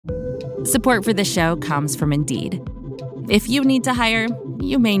Support for the show comes from Indeed. If you need to hire,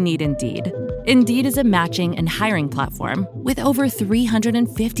 you may need Indeed. Indeed is a matching and hiring platform with over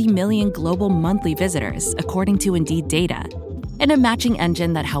 350 million global monthly visitors, according to Indeed data, and a matching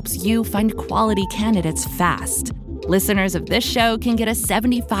engine that helps you find quality candidates fast. Listeners of this show can get a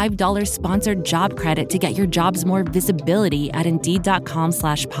 $75 sponsored job credit to get your jobs more visibility at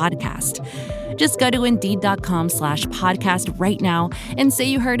Indeed.com/podcast. Just go to Indeed.com/podcast right now and say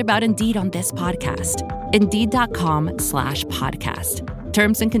you heard about Indeed on this podcast. Indeed.com/podcast.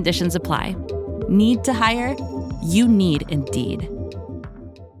 Terms and conditions apply. Need to hire? You need Indeed.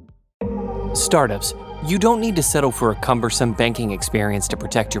 Startups, you don't need to settle for a cumbersome banking experience to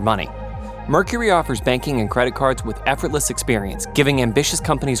protect your money. Mercury offers banking and credit cards with effortless experience, giving ambitious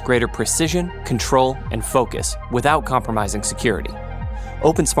companies greater precision, control, and focus without compromising security.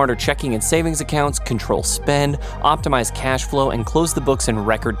 Open smarter checking and savings accounts, control spend, optimize cash flow, and close the books in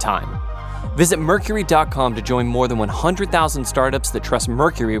record time. Visit Mercury.com to join more than 100,000 startups that trust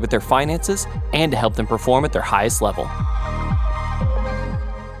Mercury with their finances and to help them perform at their highest level.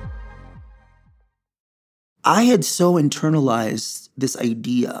 I had so internalized this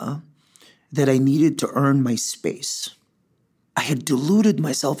idea that I needed to earn my space. I had deluded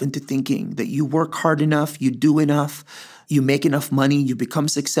myself into thinking that you work hard enough, you do enough, you make enough money, you become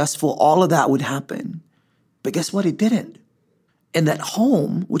successful, all of that would happen. But guess what? It didn't. And that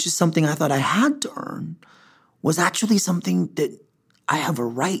home, which is something I thought I had to earn, was actually something that I have a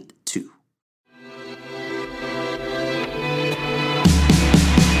right to.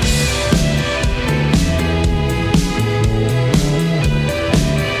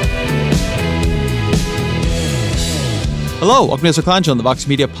 Hello, welcome to Mr. Clown Show on the Vox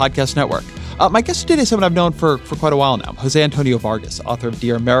Media Podcast Network. My guest today is someone I've known for quite a while now, Jose Antonio Vargas, author of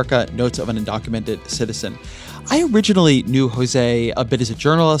Dear America, Notes of an Undocumented Citizen. I originally knew Jose a bit as a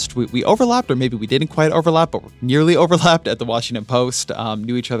journalist. We overlapped, or maybe we didn't quite overlap, but nearly overlapped at the Washington Post,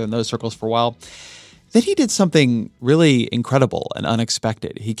 knew each other in those circles for a while. Then he did something really incredible and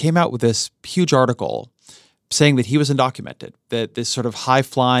unexpected. He came out with this huge article saying that he was undocumented, that this sort of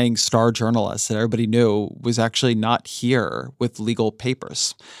high-flying star journalist that everybody knew was actually not here with legal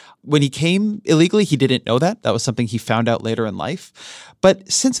papers. When he came illegally, he didn't know that. That was something he found out later in life.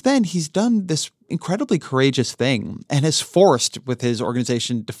 But since then, he's done this incredibly courageous thing and has forced, with his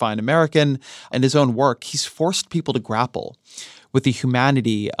organization Define American and his own work, he's forced people to grapple with the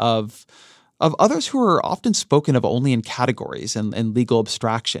humanity of others who are often spoken of only in categories and legal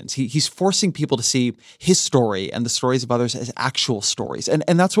abstractions. He's forcing people to see his story and the stories of others as actual stories. And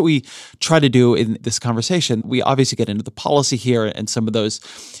that's what we try to do in this conversation. We obviously get into the policy here and some of those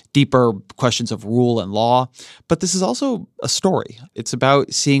deeper questions of rule and law, but this is also a story. It's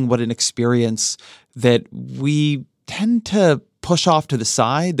about seeing what an experience that we tend to push off to the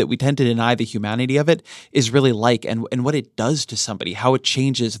side, that we tend to deny the humanity of it, is really like, and what it does to somebody, how it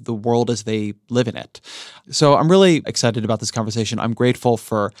changes the world as they live in it. So I'm really excited about this conversation. I'm grateful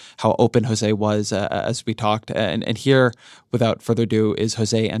for how open Jose was as we talked. And here, without further ado, is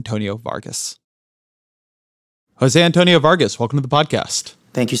Jose Antonio Vargas. Jose Antonio Vargas, welcome to the podcast.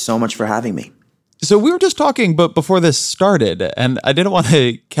 Thank you so much for having me. So we were just talking before this started, and I didn't want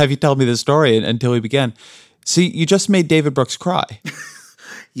to have you tell me the story until we began. See, you just made David Brooks cry.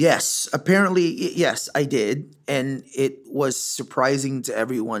 Yes, apparently, yes, I did. And it was surprising to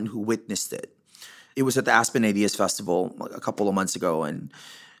everyone who witnessed it. It was at the Aspen Ideas Festival a couple of months ago, and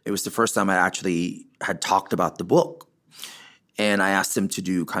it was the first time I actually had talked about the book. And I asked him to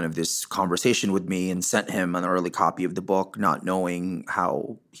do kind of this conversation with me and sent him an early copy of the book, not knowing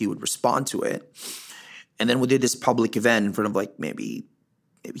how he would respond to it. And then we did this public event in front of like maybe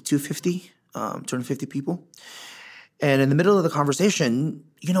 250 people. And in the middle of the conversation,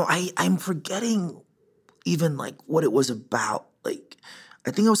 I'm forgetting even like what it was about. Like,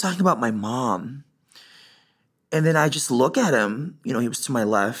 I think I was talking about my mom. And then I just look at him, he was to my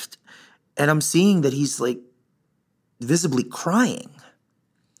left, and I'm seeing that he's like visibly crying.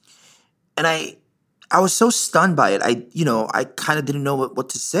 And I was so stunned by it. I kind of didn't know what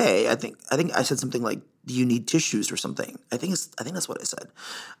to say. I think I said something like, "Do you need tissues or something?" I think that's what I said.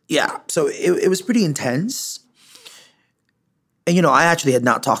 Yeah. So it was pretty intense. And, I actually had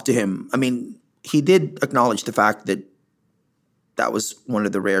not talked to him. I mean, he did acknowledge the fact that was one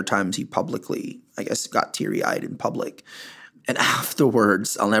of the rare times he publicly, I guess, got teary-eyed in public. And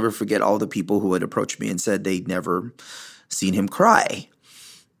afterwards, I'll never forget all the people who had approached me and said they'd never seen him cry.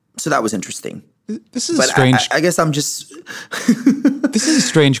 So that was interesting. This is strange. I guess I'm just... This is a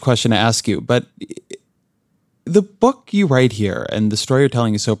strange question to ask you, but the book you write here and the story you're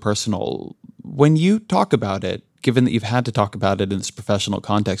telling is so personal. When you talk about it, given that you've had to talk about it in this professional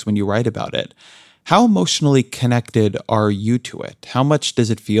context when you write about it, how emotionally connected are you to it? How much does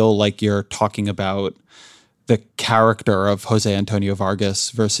it feel like you're talking about the character of Jose Antonio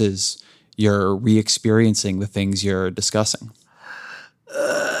Vargas versus you're re-experiencing the things you're discussing?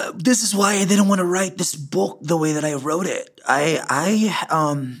 This is why I didn't want to write this book the way that I wrote it. I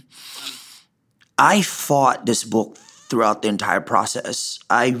fought this book throughout the entire process.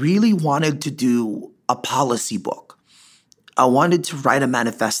 I really wanted to do a policy book. I wanted to write a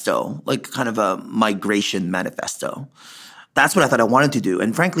manifesto, like kind of a migration manifesto. That's what I thought I wanted to do.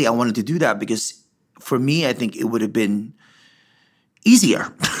 And frankly, I wanted to do that because for me, I think it would have been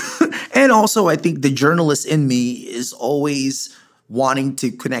easier. And also, I think the journalist in me is always wanting to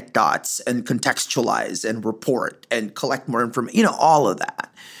connect dots and contextualize and report and collect more information, all of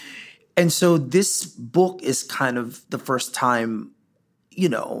that. And so this book is kind of the first time,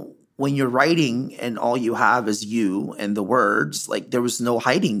 when you're writing and all you have is you and the words, like there was no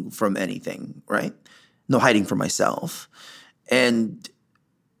hiding from anything, right? No hiding from myself. And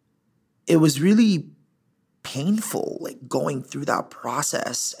it was really painful, like going through that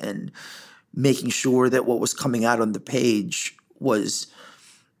process and making sure that what was coming out on the page was,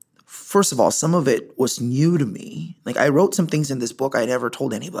 first of all, some of it was new to me. Like I wrote some things in this book I never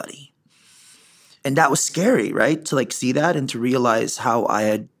told anybody. And that was scary, right? To like see that and to realize how I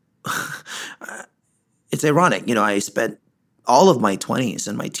had, it's ironic, I spent all of my 20s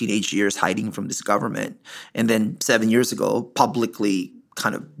and my teenage years hiding from this government. And then 7 years ago, publicly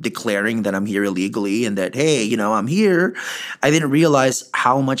kind of declaring that I'm here illegally and that, hey, I'm here. I didn't realize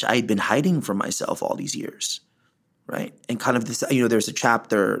how much I'd been hiding from myself all these years, right? And kind of this,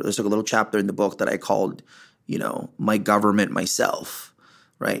 there's a little chapter in the book that I called, My Government, Myself,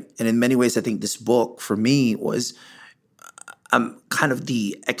 right? And in many ways, I think this book for me was kind of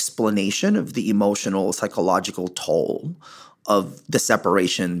the explanation of the emotional, psychological toll of the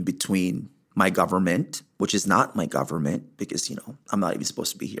separation between my government, which is not my government because, I'm not even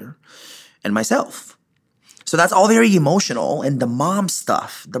supposed to be here, and myself. So that's all very emotional. And the mom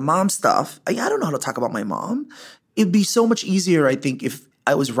stuff, I don't know how to talk about my mom. It'd be so much easier, I think, if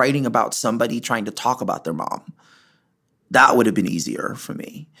I was writing about somebody trying to talk about their mom. That would have been easier for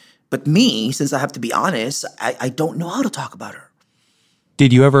me. But me, since I have to be honest, I don't know how to talk about her.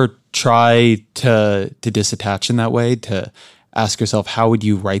 Did you ever try to disattach in that way, to ask yourself, how would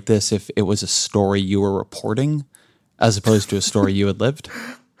you write this if it was a story you were reporting as opposed to a story you had lived?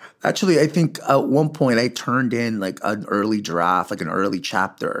 Actually, I think at one point I turned in like an early draft, like an early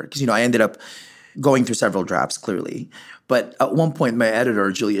chapter, because, I ended up going through several drafts, clearly. But at one point, my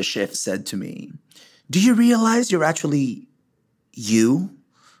editor, Julia Schiff, said to me, "Do you realize you're actually you?"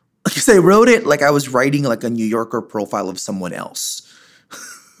 Because I wrote it like I was writing like a New Yorker profile of someone else.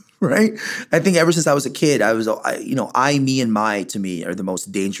 Right? I think ever since I was a kid, I, me, and my, to me, are the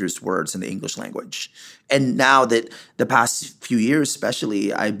most dangerous words in the English language. And now that the past few years,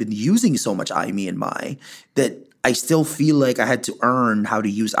 especially, I've been using so much I, me, and my, that I still feel like I had to earn how to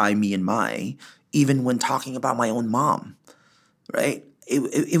use I, me, and my, even when talking about my own mom, right?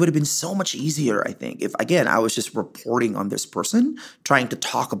 It would have been so much easier, I think, if, again, I was just reporting on this person, trying to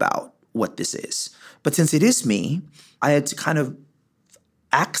talk about what this is. But since it is me, I had to kind of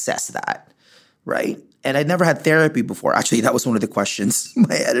access that, right? And I'd never had therapy before. Actually, that was one of the questions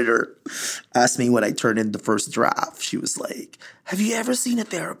my editor asked me when I turned in the first draft. She was like, "Have you ever seen a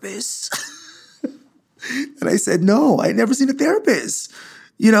therapist?" And I said, "No, I'd never seen a therapist."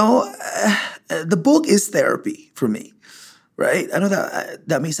 The book is therapy for me, right? I know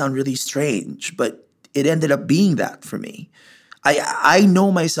that may sound really strange, but it ended up being that for me. I know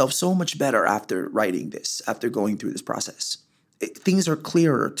myself so much better after writing this, after going through this process. Things are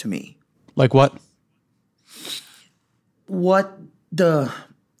clearer to me. Like what? What the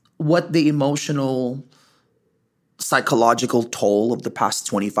emotional, psychological toll of the past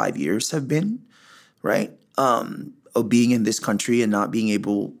 25 years have been, right? Of being in this country and not being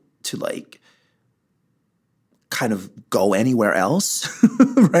able to like kind of go anywhere else,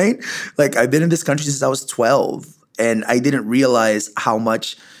 right? Like I've been in this country since I was 12 and I didn't realize how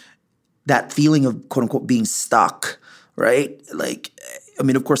much that feeling of quote unquote being stuck, right? Like, I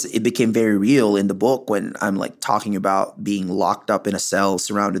mean, of course, it became very real in the book when I'm like talking about being locked up in a cell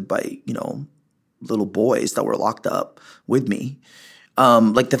surrounded by, little boys that were locked up with me.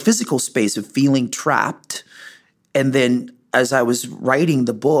 Like the physical space of feeling trapped. And then as I was writing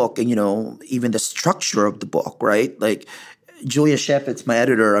the book and, even the structure of the book, right? Like Julia Sheffitz, my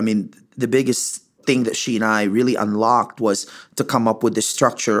editor, I mean, the biggest thing that she and I really unlocked was to come up with the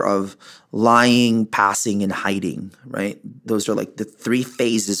structure of lying, passing, and hiding, right? Those are like the three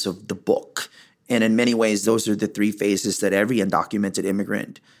phases of the book. And in many ways, those are the three phases that every undocumented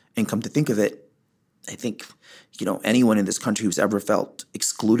immigrant, and come to think of it, I think, anyone in this country who's ever felt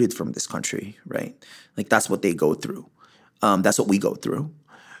excluded from this country, right? Like that's what they go through. That's what we go through.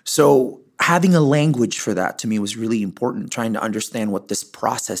 So having a language for that to me was really important, trying to understand what this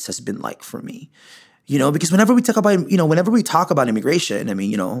process has been like for me. Because whenever we talk about immigration,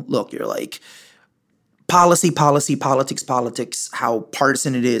 look, you're like, policy, politics, how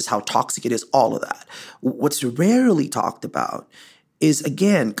partisan it is, how toxic it is, all of that. What's rarely talked about is,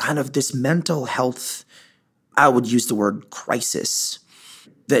 again, kind of this mental health, I would use the word crisis,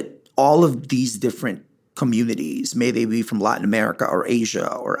 that all of these different communities, may they be from Latin America or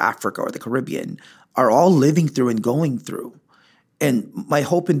Asia or Africa or the Caribbean, are all living through and going through. And my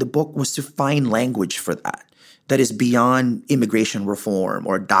hope in the book was to find language for that is beyond immigration reform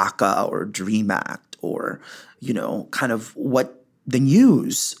or DACA or DREAM Act or, kind of what the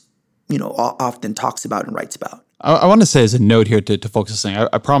news, often talks about and writes about. I want to say as a note here to folks listening,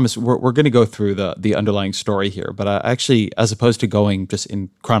 I promise we're going to go through the underlying story here, but I actually, as opposed to going just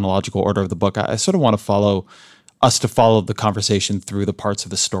in chronological order of the book, I sort of want to follow the conversation through the parts of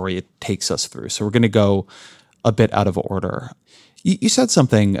the story it takes us through. So we're going to go a bit out of order. You said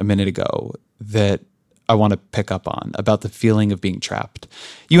something a minute ago that I want to pick up on about the feeling of being trapped.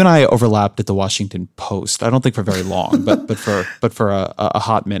 You and I overlapped at the Washington Post. I don't think for very long, but for a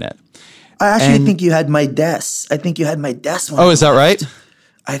hot minute. I actually think you had my desk. I think you had my desk. Oh, is that right?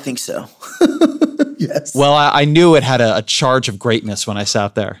 I think so. Yes. Well, I knew it had a charge of greatness when I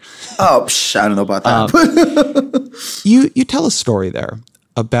sat there. Oh, I don't know about that. You tell a story there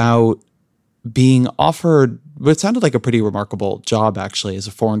about being offered what sounded like a pretty remarkable job, actually, as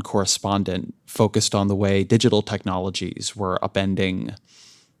a foreign correspondent focused on the way digital technologies were upending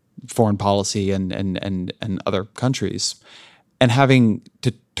foreign policy and other countries, and having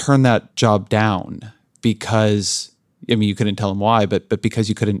to turn that job down because, you couldn't tell them why, but because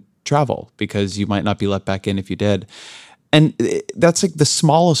you couldn't travel, because you might not be let back in if you did. And that's like the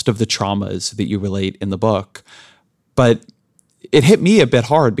smallest of the traumas that you relate in the book. But it hit me a bit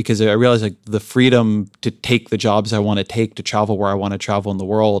hard because I realized like the freedom to take the jobs I want to take, to travel where I want to travel in the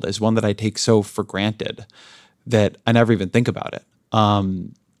world, is one that I take so for granted that I never even think about it. I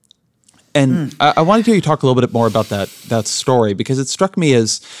wanted to hear you talk a little bit more about that story, because it struck me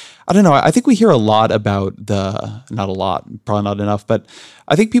as, I don't know, I think we hear a lot about not a lot, probably not enough, but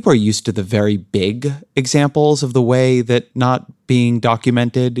I think people are used to the very big examples of the way that not being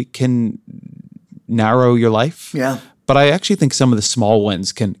documented can narrow your life. Yeah. But I actually think some of the small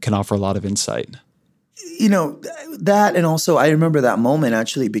ones can offer a lot of insight. That, and also I remember that moment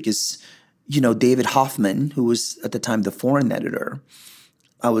actually because, David Hoffman, who was at the time the foreign editor,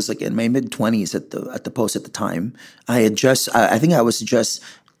 I was like in my mid-20s at the Post at the time. I think I was just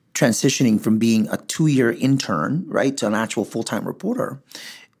transitioning from being a 2-year intern, right, to an actual full-time reporter.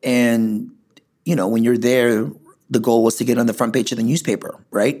 And, when you're there, the goal was to get on the front page of the newspaper,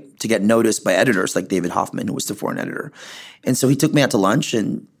 right, to get noticed by editors like David Hoffman, who was the foreign editor. And so he took me out to lunch,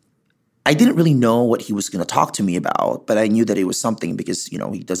 and I didn't really know what he was going to talk to me about, but I knew that it was something because, he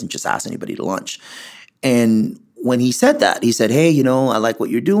doesn't just ask anybody to lunch. And when he said that, he said, hey, I like what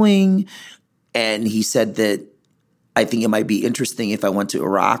you're doing. And he said that I think it might be interesting if I went to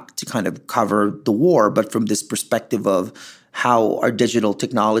Iraq to kind of cover the war, but from this perspective of how our digital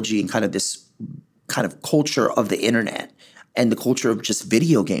technology and kind of this kind of culture of the internet and the culture of just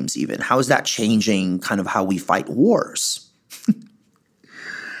video games even, how is that changing kind of how we fight wars?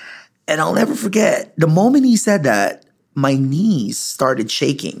 And I'll never forget, the moment he said that, my knees started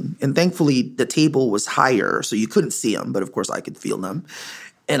shaking. And thankfully, the table was higher, so you couldn't see them, but of course I could feel them.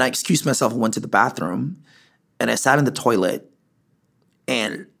 And I excused myself and went to the bathroom. And I sat in the toilet.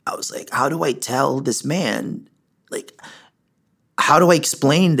 And I was like, how do I tell this man, how do I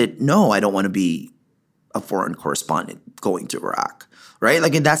explain that, no, I don't want to be a foreign correspondent going to Iraq, right?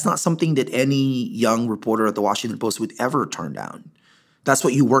 And that's not something that any young reporter at the Washington Post would ever turn down. That's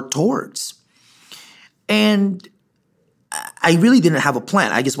what you work towards. And I really didn't have a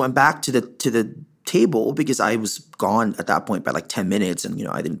plan. I just went back to the table because I was gone at that point by 10 minutes, and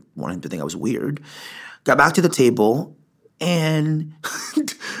I didn't want him to think I was weird. Got back to the table, and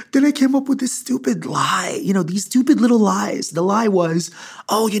then I came up with this stupid lie. These stupid little lies. The lie was,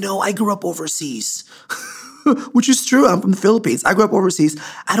 I grew up overseas, which is true. I'm from the Philippines. I grew up overseas.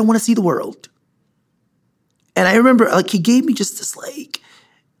 I don't want to see the world. And I remember he gave me just this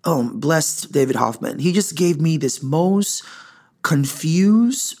blessed David Hoffman. He just gave me this most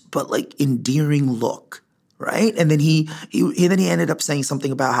confused but endearing look, right? And then he ended up saying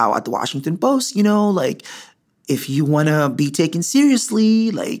something about how at the Washington Post, it if you want to be taken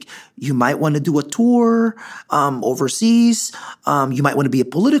seriously, like you might want to do a tour overseas. You might want to be a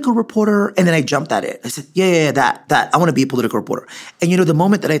political reporter. And then I jumped at it. I said, yeah, that. I want to be a political reporter. And, the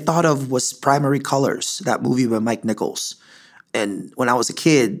moment that I thought of was Primary Colors, that movie by Mike Nichols. And when I was a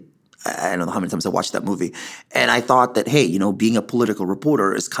kid, I don't know how many times I watched that movie. And I thought that, hey, being a political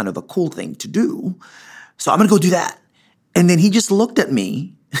reporter is kind of a cool thing to do. So I'm going to go do that. And then he just looked at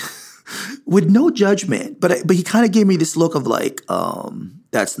me with no judgment, but he kind of gave me this look of like,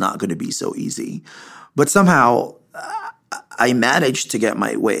 that's not going to be so easy. But somehow I managed to get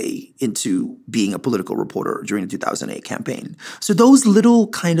my way into being a political reporter during the 2008 campaign. So those little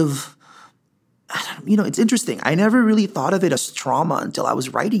kind of, it's interesting. I never really thought of it as trauma until I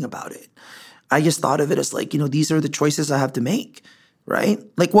was writing about it. I just thought of it as like, these are the choices I have to make, right?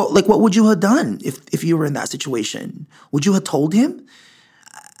 Like what would you have done if you were in that situation? Would you have told him?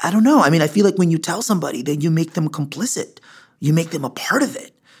 I don't know. I mean, I feel like when you tell somebody, then you make them complicit. You make them a part of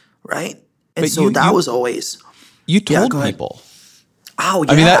it, right? And but so that was always... You told people. Oh,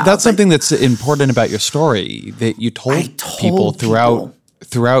 yeah. I mean, that's something that's important about your story, that you told people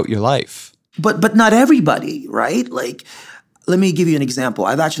throughout your life. But not everybody, right? Like, let me give you an example.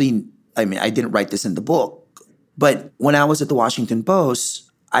 I didn't write this in the book, but when I was at the Washington Post,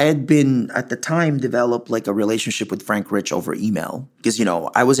 I had been, at the time, developed like a relationship with Frank Rich over email. Because,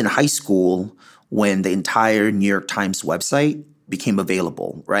 I was in high school when the entire New York Times website became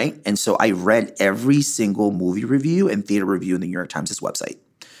available, right? And so I read every single movie review and theater review in the New York Times' website.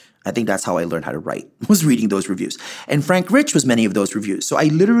 I think that's how I learned how to write, was reading those reviews. And Frank Rich was many of those reviews. So I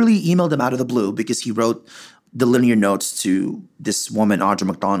literally emailed him out of the blue because he wrote the linear notes to this woman, Audra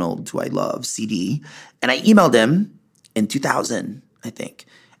McDonald, who I love, CD. And I emailed him in 2000, I think.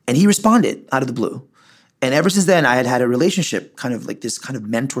 And he responded out of the blue. And ever since then, I had a relationship, kind of like this kind of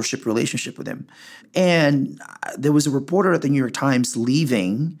mentorship relationship with him. And there was a reporter at the New York Times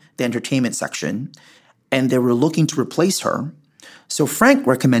leaving the entertainment section, and they were looking to replace her. So Frank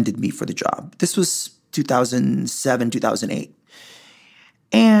recommended me for the job. This was 2007, 2008.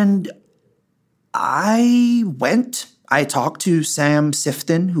 And I went. I talked to Sam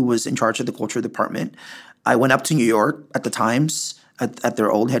Sifton, who was in charge of the culture department. I went up to New York at the Times, at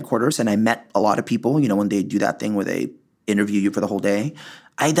their old headquarters, and I met a lot of people, when they do that thing where they interview you for the whole day.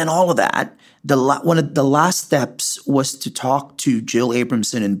 I had done all of that. One of the last steps was to talk to Jill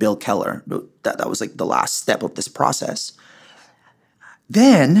Abramson and Bill Keller. That was like the last step of this process.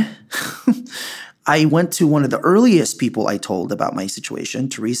 Then I went to one of the earliest people I told about my situation,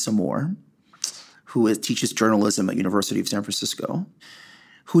 Teresa Moore, who teaches journalism at University of San Francisco,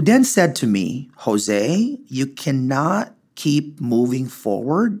 who then said to me, Jose, you cannot keep moving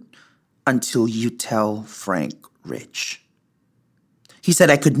forward until you tell Frank Rich. He said,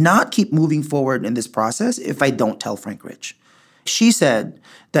 I could not keep moving forward in this process if I don't tell Frank Rich. She said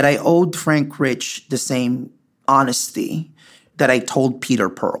that I owed Frank Rich the same honesty that I told Peter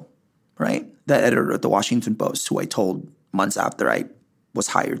Pearl, right? The editor at the Washington Post, who I told months after I was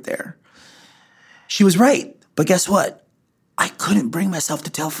hired there. She was right. But guess what? I couldn't bring myself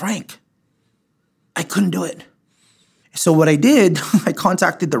to tell Frank. I couldn't do it. So what I did, I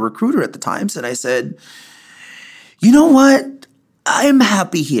contacted the recruiter at the Times and I said, you know what? I'm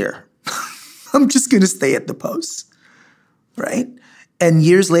happy here. I'm just going to stay at the Post, right? And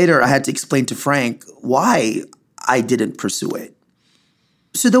years later, I had to explain to Frank why I didn't pursue it.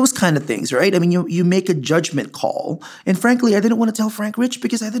 So those kind of things, right? I mean, you make a judgment call. And frankly, I didn't want to tell Frank Rich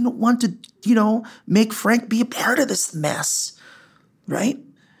because I didn't want to, make Frank be a part of this mess, right?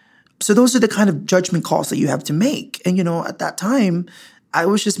 So those are the kind of judgment calls that you have to make. And, at that time, I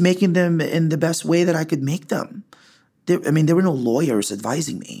was just making them in the best way that I could make them. There were no lawyers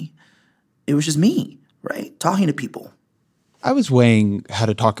advising me. It was just me, right? Talking to people. I was weighing how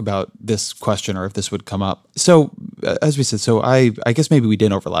to talk about this question or if this would come up. So, as we said, I guess maybe we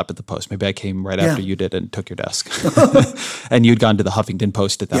didn't overlap at the Post. Maybe I came right after you did and took your desk. And you'd gone to the Huffington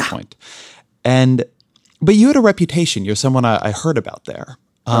Post at that point. But you had a reputation. You're someone I heard about there.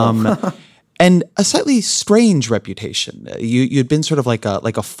 And a slightly strange reputation. You'd been sort of like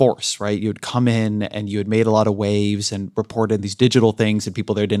a force, right? You'd come in and you had made a lot of waves and reported these digital things that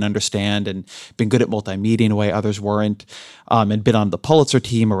people there didn't understand, and been good at multimedia in a way others weren't, and been on the Pulitzer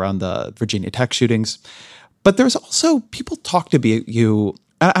team around the Virginia Tech shootings. But there was also, people talked about you,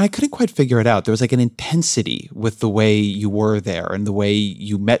 and I couldn't quite figure it out. There was like an intensity with the way you were there and the way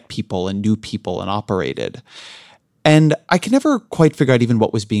you met people and knew people and operated. And I could never quite figure out even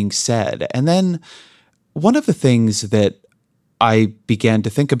what was being said. And then one of the things that I began to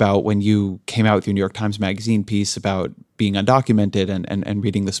think about when you came out with your New York Times Magazine piece about being undocumented and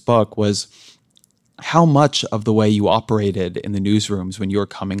reading this book was how much of the way you operated in the newsrooms when you were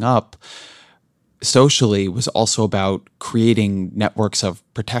coming up socially was also about creating networks of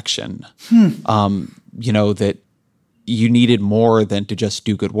protection. That you needed more than to just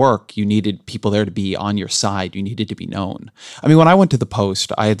do good work. You needed people there to be on your side. You needed to be known. I mean, when I went to the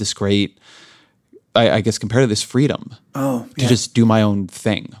Post, I had this great, I guess, compared to this freedom to just do my own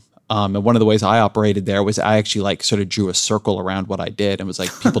thing. And one of the ways I operated there was I actually sort of drew a circle around what I did and was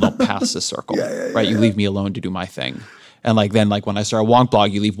like, people don't pass the circle, right? You leave me alone to do my thing. And then when I started Wonk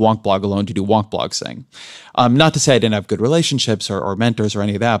Blog, you leave Wonk Blog alone to do Wonk Blog's thing. Not to say I didn't have good relationships or mentors or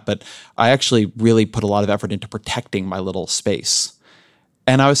any of that, but I actually really put a lot of effort into protecting my little space.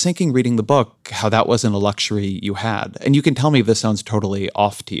 And I was thinking, reading the book, how that wasn't a luxury you had. And you can tell me if this sounds totally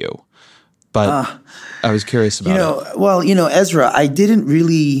off to you, but I was curious about it. Well, Ezra, I didn't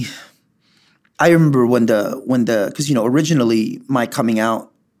really. I remember when because originally my coming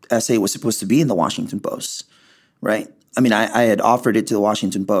out essay was supposed to be in the Washington Post, right? I mean, I had offered it to the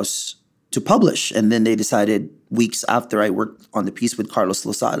Washington Post to publish, and then they decided weeks after I worked on the piece with Carlos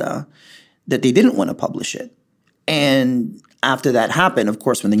Lozada that they didn't want to publish it. And after that happened, of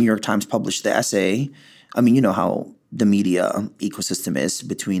course, when the New York Times published the essay, I mean, you know how the media ecosystem is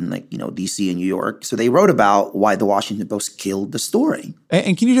between DC and New York. So they wrote about why the Washington Post killed the story.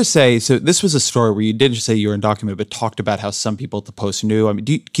 And can you just say, so this was a story where you didn't just say you were undocumented, but talked about how some people at the Post knew. I mean,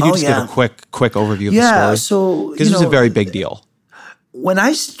 can you just give a quick overview of the story? Yeah, so because it was a very big deal. When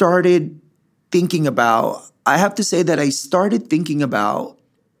I started thinking about, I have to say that I started thinking about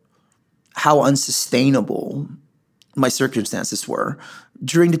how unsustainable my circumstances were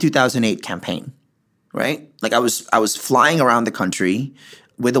during the 2008 campaign. Right? I was flying around the country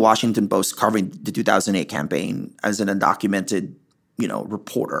with the Washington Post covering the 2008 campaign as an undocumented,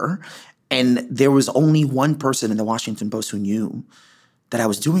 reporter. And there was only one person in the Washington Post who knew that I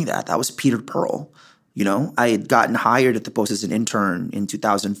was doing that. That was Peter Pearl. I had gotten hired at the Post as an intern in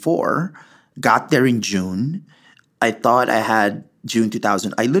 2004, got there in June. I thought I had June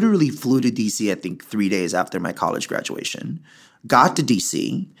 2000. I literally flew to DC, I think 3 days after my college graduation, got to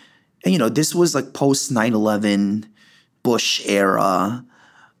DC. And, this was post 9/11 Bush era,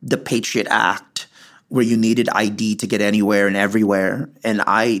 the Patriot Act, where you needed ID to get anywhere and everywhere. And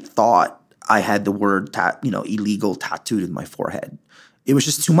I thought I had the word, illegal tattooed in my forehead. It was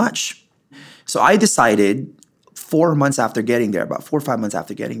just too much. So I decided 4 months after getting there, about 4 or 5 months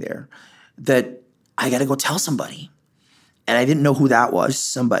after getting there, that I got to go tell somebody. And I didn't know who that was,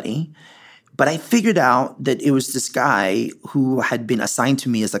 somebody. But I figured out that it was this guy who had been assigned to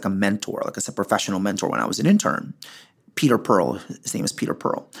me as a mentor, as a professional mentor when I was an intern. Peter Pearl, his name is Peter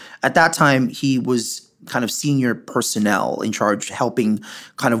Pearl. At that time, he was kind of senior personnel in charge, helping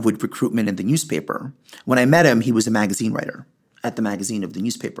kind of with recruitment in the newspaper. When I met him, he was a magazine writer at the magazine of the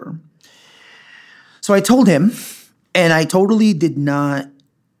newspaper. So I told him, and I totally did not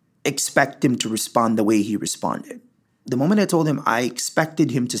expect him to respond the way he responded. The moment I told him, I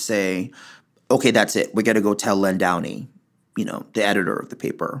expected him to say, okay, that's it. We got to go tell Len Downey, the editor of the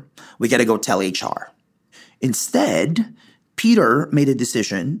paper. We got to go tell HR. Instead, Peter made a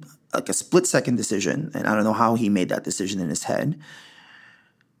decision, a split-second decision, and I don't know how he made that decision in his head,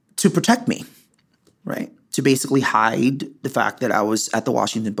 to protect me, right? To basically hide the fact that I was at the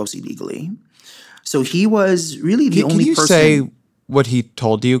Washington Post illegally. So he was really the only person. Can you say what he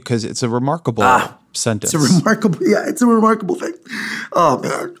told you? Because it's a remarkable sentence. It's a remarkable thing. Oh,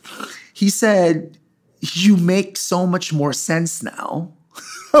 man. He said, "You make so much more sense now."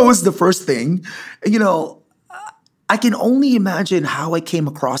 That was the first thing. I can only imagine how I came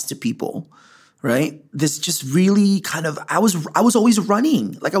across to people, right? This just really kind of, I was always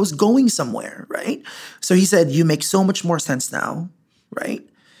running, I was going somewhere, right? So he said, "You make so much more sense now," right?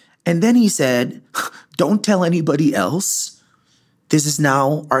 And then he said, "Don't tell anybody else. This is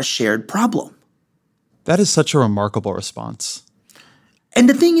now our shared problem." That is such a remarkable response. And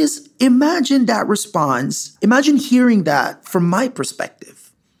the thing is, imagine that response. Imagine hearing that from my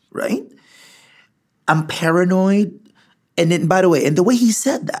perspective, right? I'm paranoid. And then, by the way, and the way he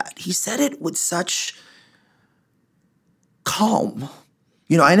said it with such calm.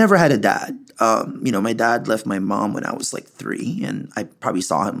 I never had a dad. My dad left my mom when I was 3, and I probably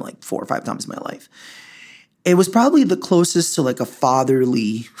saw him 4 or 5 times in my life. It was probably the closest to a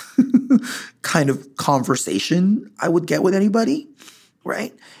fatherly kind of conversation I would get with anybody.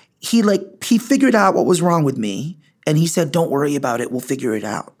 Right? He figured out what was wrong with me, and he said, "Don't worry about it. We'll figure it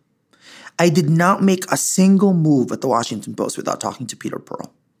out." I did not make a single move at the Washington Post without talking to Peter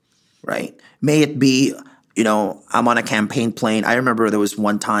Pearl, right? May it be, I'm on a campaign plane. I remember there was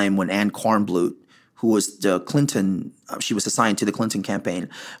one time when Ann Kornblut, who was the Clinton, she was assigned to the Clinton campaign.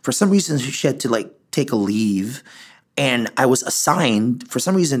 For some reason, she had to take a leave, and I was assigned, for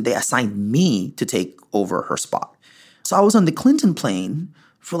some reason, they assigned me to take over her spot. So I was on the Clinton plane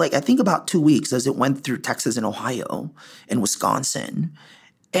for I think about 2 weeks as it went through Texas and Ohio and Wisconsin.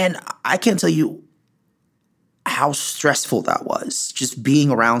 And I can't tell you how stressful that was, just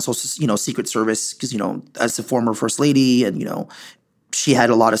being around Secret Service, because, as a former First Lady, and, she had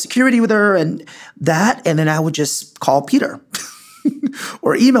a lot of security with her and that. And then I would just call Peter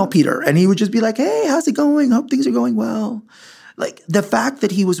or email Peter, and he would just be like, hey, how's it going? Hope things are going well. The fact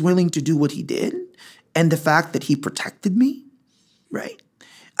that he was willing to do what he did, and the fact that he protected me, right?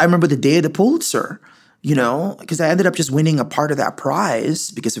 I remember the day of the Pulitzer, because I ended up just winning a part of that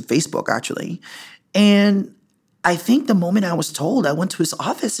prize because of Facebook, actually. And I think the moment I was told, I went to his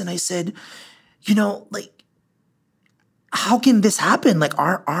office and I said, how can this happen?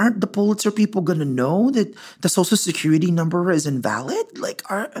 Aren't the Pulitzer people going to know that the Social Security number is invalid?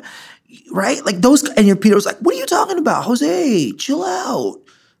 Right? And Peter was like, what are you talking about? Jose, chill out.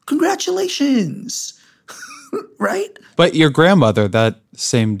 Congratulations. Right? But your grandmother that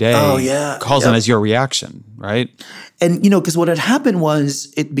same day calls in as your reaction, right? And, because what had happened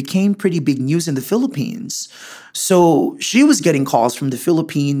was it became pretty big news in the Philippines. So she was getting calls from the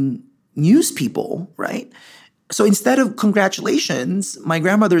Philippine news people, right? So instead of congratulations, my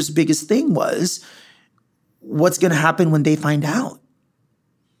grandmother's biggest thing was, what's going to happen when they find out?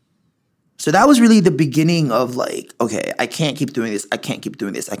 So that was really the beginning of okay, I can't keep doing this. I can't keep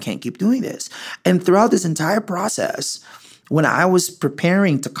doing this. I can't keep doing this. And throughout this entire process, when I was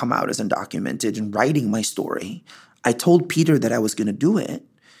preparing to come out as undocumented and writing my story, I told Peter that I was going to do it.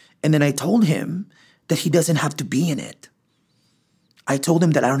 And then I told him that he doesn't have to be in it. I told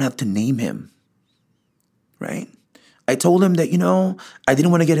him that I don't have to name him. Right? I told him that, I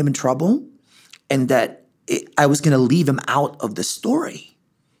didn't want to get him in trouble, and that I was going to leave him out of the story.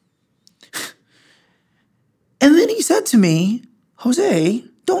 And then he said to me, Jose,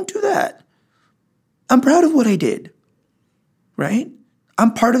 don't do that. I'm proud of what I did. Right?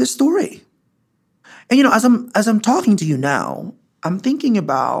 I'm part of the story. And, as I'm talking to you now, I'm thinking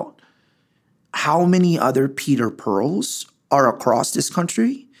about how many other Peter Pearls are across this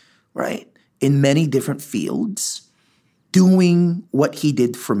country, right? In many different fields, doing what he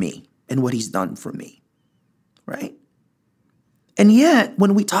did for me and what he's done for me, right? And yet,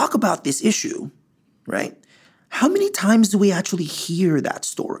 when we talk about this issue, right, how many times do we actually hear that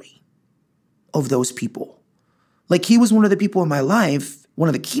story of those people? He was one of the people in my life, one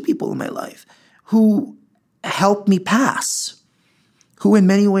of the key people in my life, who helped me pass, who in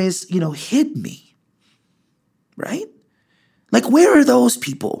many ways, hid me, right? Where are those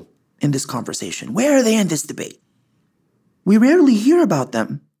people in this conversation? Where are they in this debate? We rarely hear about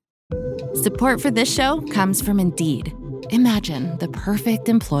them. Support for this show comes from Indeed. Imagine the perfect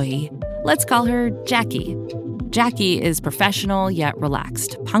employee. Let's call her Jackie. Jackie is professional yet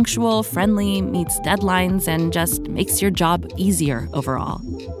relaxed, punctual, friendly, meets deadlines, and just makes your job easier overall.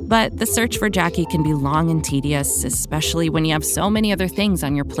 But the search for Jackie can be long and tedious, especially when you have so many other things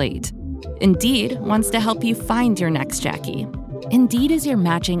on your plate. Indeed wants to help you find your next Jackie. Indeed is your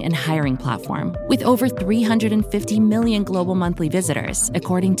matching and hiring platform with over 350 million global monthly visitors,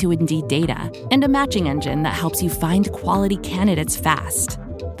 according to Indeed data, and a matching engine that helps you find quality candidates fast.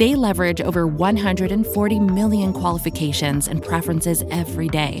 They leverage over 140 million qualifications and preferences every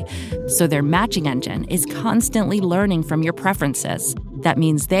day, so their matching engine is constantly learning from your preferences. That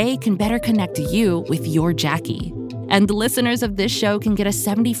means they can better connect you with your Jackie. And the listeners of this show can get a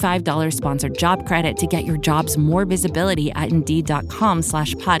 $75 sponsored job credit to get your jobs more visibility at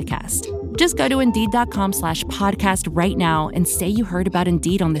Indeed.com/podcast. Just go to Indeed.com/podcast right now and say you heard about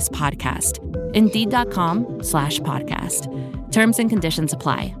Indeed on this podcast. Indeed.com/podcast. Terms and conditions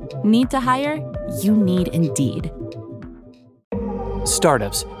apply. Need to hire? You need Indeed.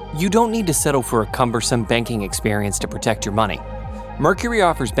 Startups, you don't need to settle for a cumbersome banking experience to protect your money. Mercury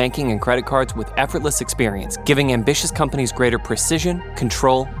offers banking and credit cards with effortless experience, giving ambitious companies greater precision,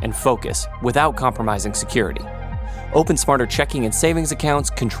 control, and focus without compromising security. Open smarter checking and savings accounts,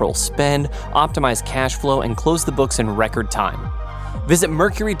 control spend, optimize cash flow, and close the books in record time. Visit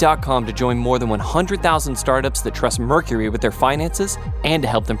Mercury.com to join more than 100,000 startups that trust Mercury with their finances and to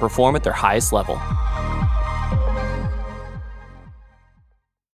help them perform at their highest level.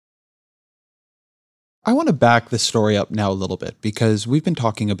 I want to back this story up now a little bit because we've been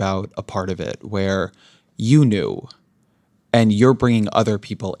talking about a part of it where you knew and you're bringing other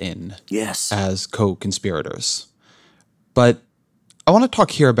people in as co-conspirators. But I want to talk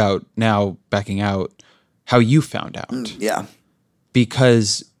here about now backing out how you found out.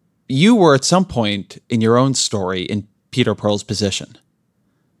 Because you were at some point in your own story in Peter Pearl's position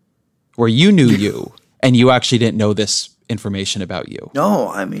where you knew you and you actually didn't know this information about you. No,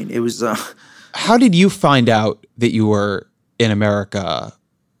 I mean, it was... How did you find out that you were in America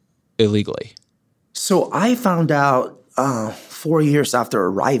illegally? So I found out 4 years after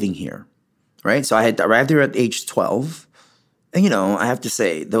arriving here, right? So I had arrived here at age 12. And, I have to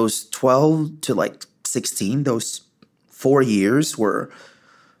say, those 12 to like 16, those 4 years were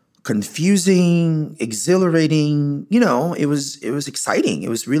confusing, exhilarating. It was exciting. It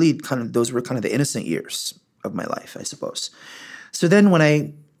was really those were kind of the innocent years of my life, I suppose. So then when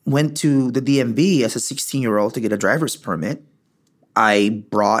I went to the DMV as a 16-year-old to get a driver's permit, I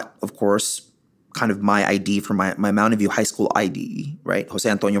brought, of course, kind of my ID from my Mountain View High School ID, right? Jose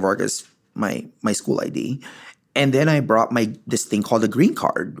Antonio Vargas, my school ID. And then I brought this thing called a green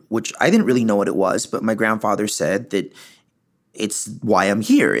card, which I didn't really know what it was, but my grandfather said that it's why I'm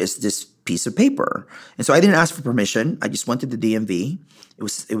here, is this piece of paper. And so I didn't ask for permission. I just went to the DMV. It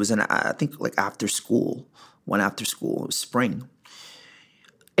was I think like after school, it was spring.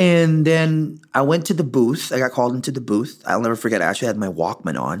 And then I went to the booth. I got called into the booth. I'll never forget. I actually had my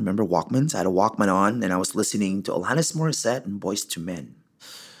Walkman on. Remember Walkmans? I had a Walkman on, and I was listening to Alanis Morissette and Boyz II Men.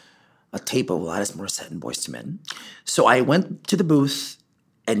 A tape of Alanis Morissette and Boyz II Men. So I went to the booth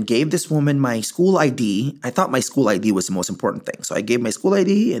and gave this woman my school ID. I thought my school ID was the most important thing. So I gave my school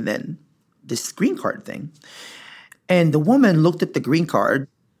ID and then this green card thing. And the woman looked at the green card.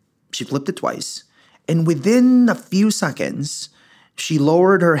 She flipped it twice. And within a few seconds, she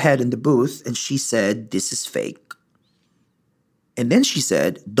lowered her head in the booth and she said, "This is fake." And then she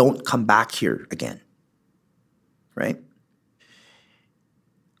said, "Don't come back here again." Right?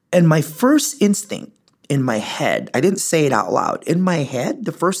 And my first instinct in my head, I didn't say it out loud. In my head,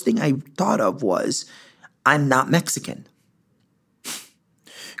 the first thing I thought of was, I'm not Mexican.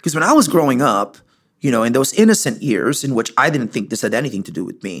 Because when I was growing up, in those innocent years in which I didn't think this had anything to do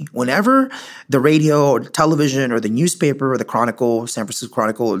with me, whenever the radio or the television or the newspaper or the Chronicle, San Francisco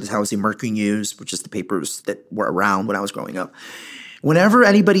Chronicle, or the San Jose Mercury News, which is the papers that were around when I was growing up, whenever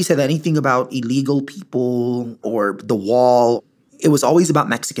anybody said anything about illegal people or the wall, it was always about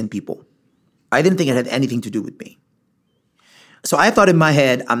Mexican people. I didn't think it had anything to do with me. So I thought in my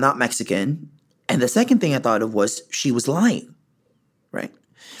head, I'm not Mexican. And the second thing I thought of was she was lying, right?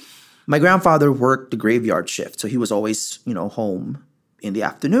 My grandfather worked the graveyard shift, so he was always, home in the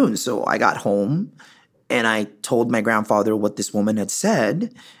afternoon. So I got home and I told my grandfather what this woman had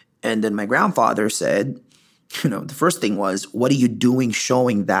said. And then my grandfather said, the first thing was, "What are you doing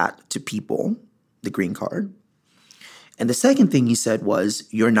showing that to people, the green card?" And the second thing he said was,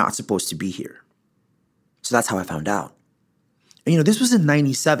 "You're not supposed to be here." So that's how I found out. And, this was in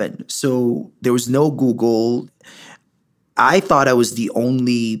 97, so there was no Google. I thought I was the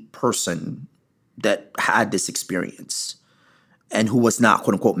only person that had this experience and who was not,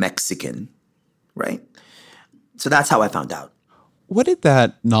 quote unquote, Mexican, right? So that's how I found out. What did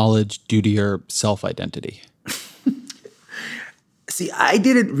that knowledge do to your self-identity? See, I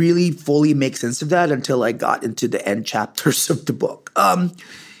didn't really fully make sense of that until I got into the end chapters of the book.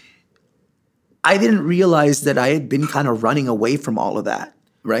 I didn't realize that I had been kind of running away from all of that,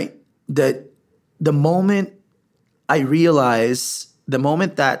 right? That the moment I realized, the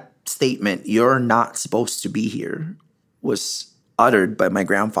moment that statement, "You're not supposed to be here," was uttered by my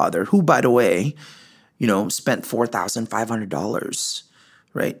grandfather, who, by the way, spent $4,500,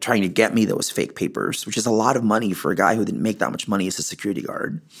 right, trying to get me those fake papers, which is a lot of money for a guy who didn't make that much money as a security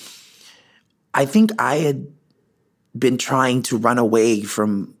guard. I think I had been trying to run away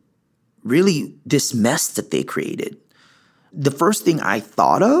from really this mess that they created. The first thing I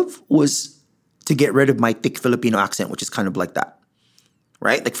thought of was to get rid of my thick Filipino accent, which is kind of like that,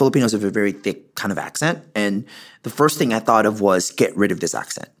 right? Like Filipinos have a very thick kind of accent. And the first thing I thought of was get rid of this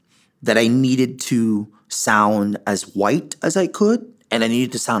accent, that I needed to sound as white as I could, and I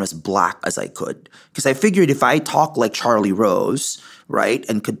needed to sound as black as I could. Because I figured if I talk like Charlie Rose, right,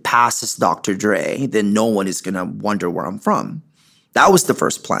 and could pass as Dr. Dre, then no one is going to wonder where I'm from. That was the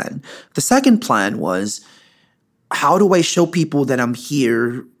first plan. The second plan was, how do I show people that I'm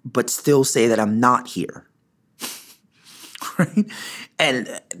here but still say that I'm not here? Right?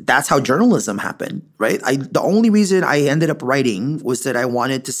 And that's how journalism happened, right? The only reason I ended up writing was that I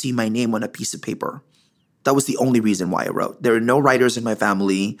wanted to see my name on a piece of paper. That was the only reason why I wrote. There are no writers in my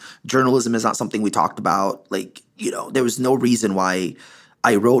family. Journalism is not something we talked about. There was no reason why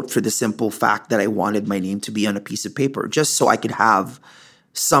I wrote, for the simple fact that I wanted my name to be on a piece of paper, just so I could have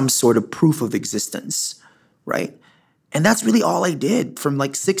some sort of proof of existence, right? And that's really all I did. From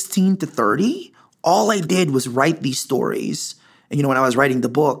 16 to 30, all I did was write these stories And, when I was writing the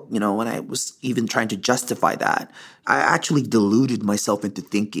book, when I was even trying to justify that, I actually deluded myself into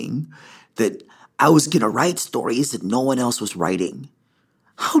thinking that I was going to write stories that no one else was writing.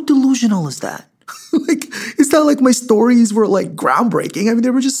 How delusional is that? It's not like my stories were groundbreaking. I mean, they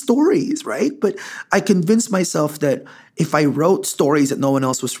were just stories, right? But I convinced myself that if I wrote stories that no one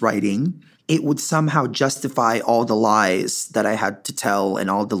else was writing, it would somehow justify all the lies that I had to tell and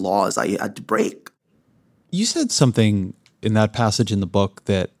all the laws I had to break. You said something in that passage in the book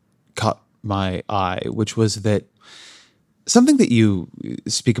that caught my eye, which was that something that you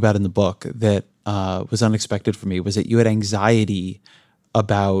speak about in the book that was unexpected for me was that you had anxiety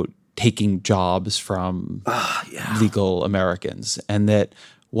about taking jobs from legal Americans, and that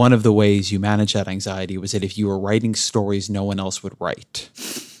one of the ways you managed that anxiety was that if you were writing stories no one else would write,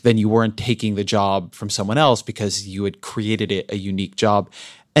 then you weren't taking the job from someone else because you had created a unique job.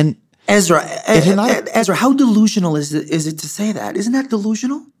 And Ezra, how delusional is it to say that? Isn't that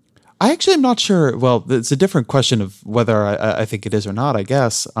delusional? I actually am not sure. Well, it's a different question of whether I think it is or not, I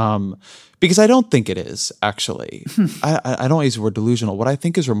guess, because I don't think it is, actually. I don't use the word delusional. What I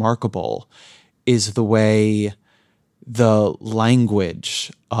think is remarkable is the way the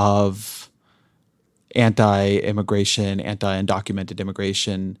language of anti-immigration, anti-undocumented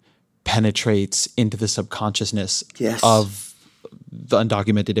immigration penetrates into the subconsciousness of the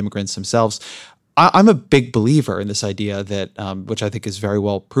undocumented immigrants themselves. I'm a big believer in this idea that, which I think is very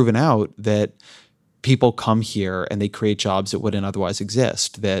well proven out, that people come here and they create jobs that wouldn't otherwise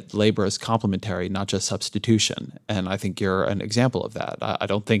exist, that labor is complementary, not just substitution. And I think you're an example of that. I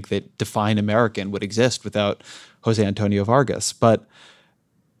don't think that Define American would exist without Jose Antonio Vargas. But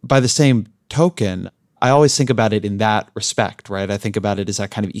by the same token, I always think about it in that respect, right? I think about it as that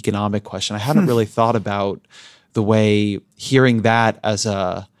kind of economic question. I hadn't really thought about the way hearing that as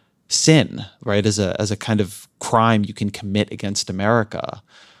a sin, right, as a kind of crime you can commit against America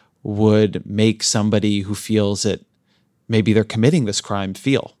would make somebody who feels that maybe they're committing this crime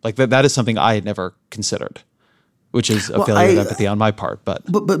feel like that is something I had never considered, which is a failure of empathy on my part. But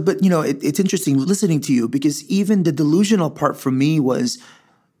it's interesting listening to you, because even the delusional part for me was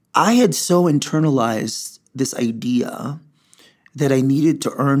I had so internalized this idea that I needed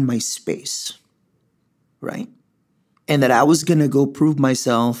to earn my space, right? And that I was going to go prove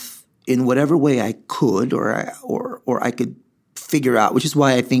myself in whatever way I could, or I could figure out, which is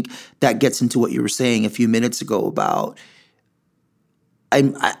why I think that gets into what you were saying a few minutes ago about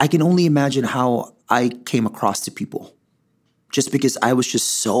I can only imagine how I came across to people, just because I was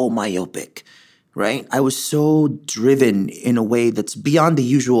just so myopic, right? I was so driven in a way that's beyond the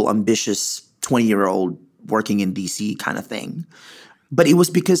usual ambitious 20-year-old working in DC kind of thing. But it was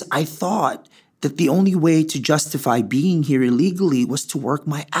because I thought that the only way to justify being here illegally was to work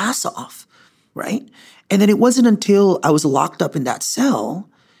my ass off, right? And then it wasn't until I was locked up in that cell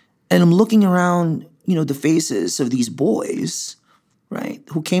and I'm looking around, the faces of these boys, right,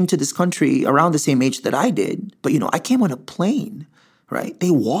 who came to this country around the same age that I did. But, I came on a plane, right?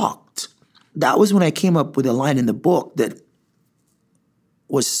 They walked. That was when I came up with a line in the book that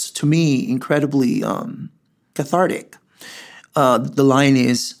was, to me, incredibly cathartic. The line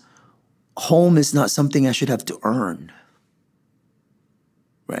is, home is not something I should have to earn,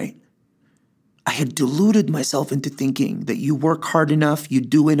 right? I had deluded myself into thinking that you work hard enough, you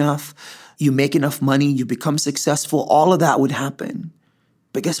do enough, you make enough money, you become successful, all of that would happen.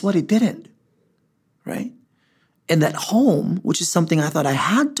 But guess what? It didn't, right? And that home, which is something I thought I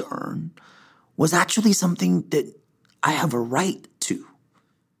had to earn, was actually something that I have a right to.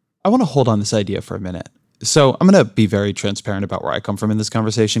 I want to hold on this idea for a minute. So I'm going to be very transparent about where I come from in this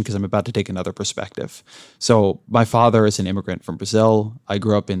conversation because I'm about to take another perspective. So my father is an immigrant from Brazil. I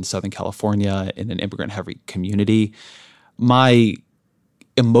grew up in Southern California in an immigrant-heavy community. My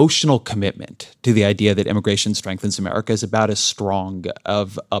emotional commitment to the idea that immigration strengthens America is about as strong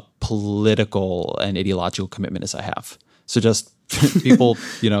of a political and ideological commitment as I have. So just people,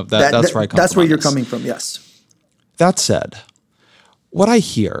 that's where I come from. That's where you're coming from, yes. That said, what I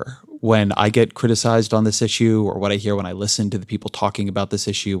hear when I get criticized on this issue, or what I hear when I listen to the people talking about this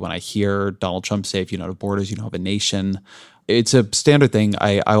issue, when I hear Donald Trump say, if you don't have borders, you don't have a nation, it's a standard thing.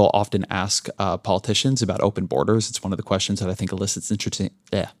 I will often ask politicians about open borders. It's one of the questions that I think elicits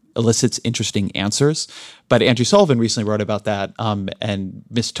interesting answers. But Andrew Sullivan recently wrote about that and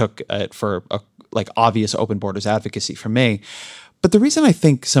mistook it for obvious open borders advocacy from me. But the reason I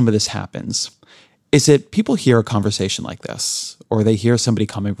think some of this happens is that people hear a conversation like this, or they hear somebody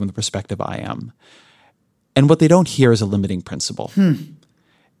coming from the perspective I am, and what they don't hear is a limiting principle.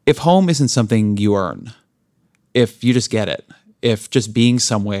 If home isn't something you earn, if you just get it, if just being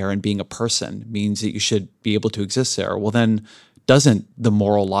somewhere and being a person means that you should be able to exist there, well then doesn't the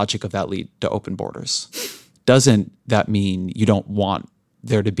moral logic of that lead to open borders? Doesn't that mean you don't want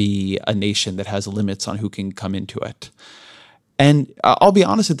there to be a nation that has limits on who can come into it? And I'll be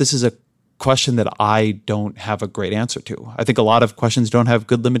honest that this is a question that I don't have a great answer to. I think a lot of questions don't have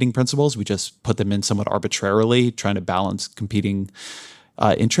good limiting principles. We just put them in somewhat arbitrarily, trying to balance competing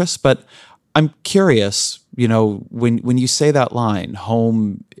interests. But I'm curious, when you say that line,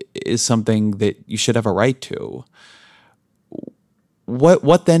 home is something that you should have a right to,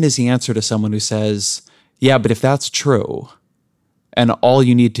 what then is the answer to someone who says, yeah, but if that's true, and all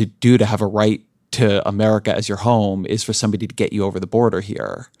you need to do to have a right to America as your home is for somebody to get you over the border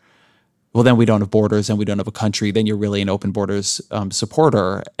here, well, then we don't have borders and we don't have a country. Then you're really an open borders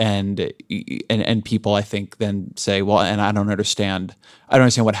supporter. And people, I think, then say, well, and I don't understand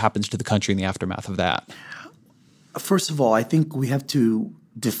what happens to the country in the aftermath of that. First of all, I think we have to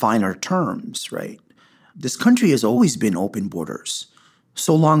define our terms, right? This country has always been open borders.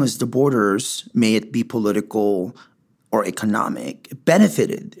 So long as the borders, may it be political or economic,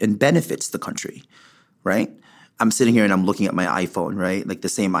 benefited and benefits the country, right? I'm sitting here and I'm looking at my iPhone, right? Like the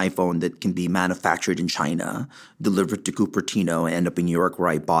same iPhone that can be manufactured in China, delivered to Cupertino, and end up in New York where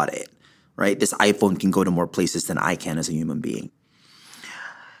I bought it, right? This iPhone can go to more places than I can as a human being.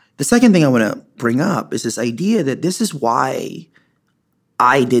 The second thing I want to bring up is this idea that this is why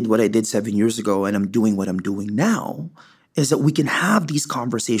I did what I did 7 years ago and I'm doing what I'm doing now, is that we can have these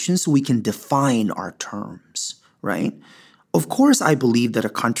conversations so we can define our terms, right? Of course, I believe that a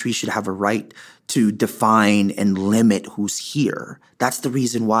country should have a right to define and limit who's here. That's the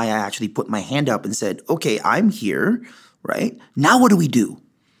reason why I actually put my hand up and said, okay, I'm here, right? Now what do we do,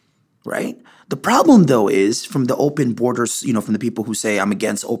 right? The problem, though, is from the open borders, from the people who say I'm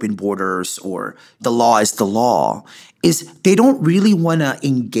against open borders or the law is the law, is they don't really want to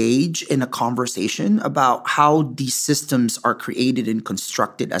engage in a conversation about how these systems are created and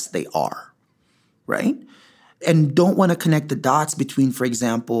constructed as they are, right? And don't want to connect the dots between, for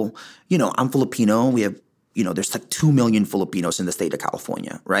example, I'm Filipino. We have, there's like 2 million Filipinos in the state of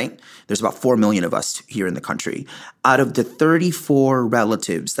California, right? There's about 4 million of us here in the country. Out of the 34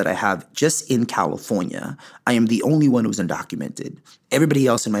 relatives that I have just in California, I am the only one who's undocumented. Everybody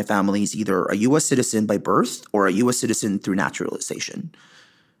else in my family is either a U.S. citizen by birth or a U.S. citizen through naturalization.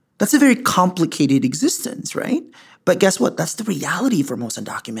 That's a very complicated existence, right? But guess what? That's the reality for most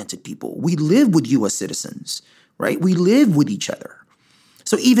undocumented people. We live with U.S. citizens, right? We live with each other.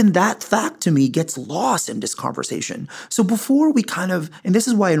 So even that fact to me gets lost in this conversation. So before we and this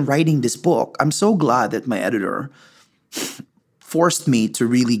is why in writing this book, I'm so glad that my editor forced me to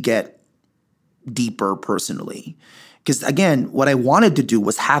really get deeper personally. Because again, what I wanted to do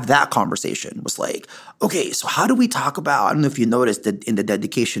was have that conversation. Was like, okay, so how do we talk about, I don't know if you noticed that in the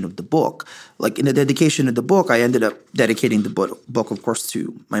dedication of the book, I ended up dedicating the book, of course,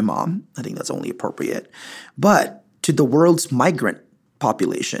 to my mom. I think that's only appropriate. But to the world's migrant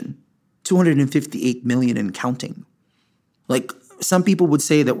population, 258 million and counting. Like some people would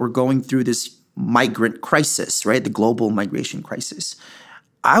say that we're going through this migrant crisis, right? The global migration crisis.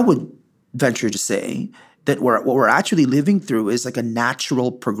 I would venture to say that what we're actually living through is like a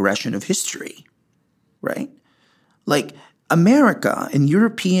natural progression of history, right? Like America and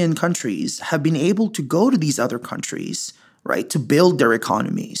European countries have been able to go to these other countries, right, to build their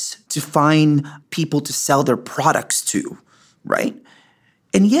economies, to find people to sell their products to, right?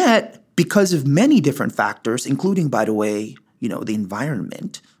 And yet, because of many different factors, including, by the way, the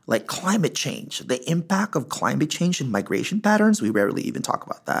environment, like climate change, the impact of climate change and migration patterns, we rarely even talk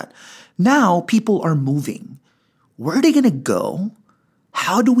about that. Now people are moving. Where are they going to go?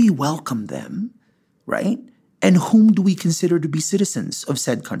 How do we welcome them, right? And whom do we consider to be citizens of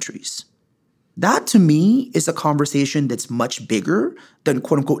said countries? That to me is a conversation that's much bigger than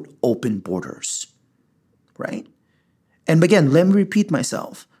quote unquote open borders, right? And again, let me repeat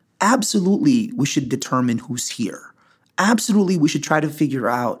myself. Absolutely, we should determine who's here. Absolutely, we should try to figure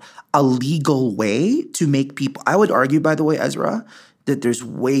out a legal way to make people. I would argue, by the way, Ezra, that there's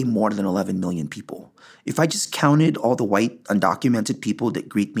way more than 11 million people. If I just counted all the white undocumented people that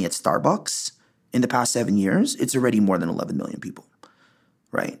greet me at Starbucks in the past 7 years, it's already more than 11 million people,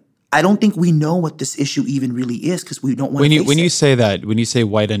 right? I don't think we know what this issue even really is because we don't want to face it. When you say that, when you say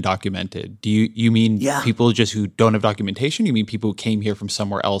white undocumented, do you mean people just who don't have documentation? You mean people who came here from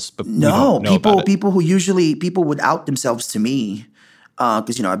somewhere else but we don't know about it? People who usually people would out themselves to me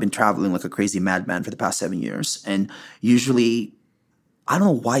because I've been traveling like a crazy madman for the past 7 years, and usually I don't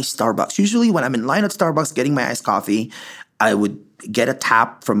know why Starbucks. Usually when I'm in line at Starbucks getting my iced coffee, I would get a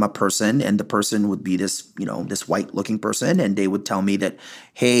tap from a person, and the person would be this white looking person, and they would tell me that,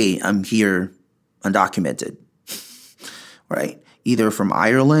 hey, I'm here undocumented, right? Either from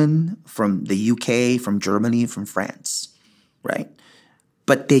Ireland, from the UK, from Germany, from France, right?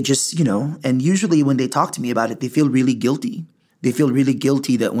 But they just, and usually when they talk to me about it, they feel really guilty. They feel really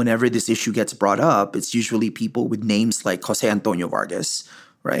guilty that whenever this issue gets brought up, it's usually people with names like Jose Antonio Vargas,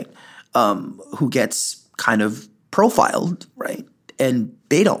 right? Who gets kind of profiled, right? And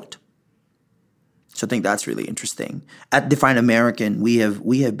they don't. So I think that's really interesting. At Define American, we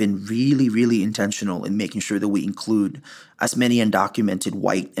have been really, really intentional in making sure that we include as many undocumented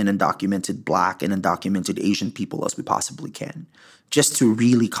white and undocumented Black and undocumented Asian people as we possibly can, just to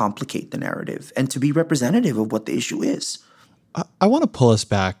really complicate the narrative and to be representative of what the issue is. I want to pull us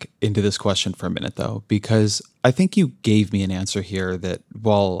back into this question for a minute, though, because I think you gave me an answer here that,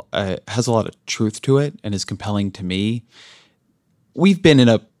 while has a lot of truth to it and is compelling to me, we've been in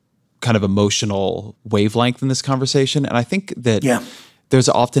a kind of emotional wavelength in this conversation. And I think that there's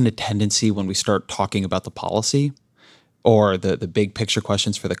often a tendency when we start talking about the policy or the big picture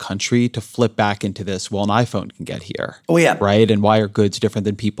questions for the country to flip back into this, well, an iPhone can get here. Oh, yeah. Right? And why are goods different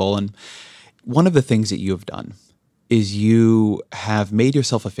than people? And one of the things that you have done is you have made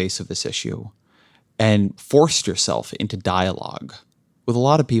yourself a face of this issue and forced yourself into dialogue with a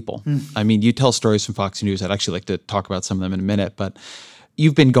lot of people. I mean, you tell stories from Fox News. I'd actually like to talk about some of them in a minute, but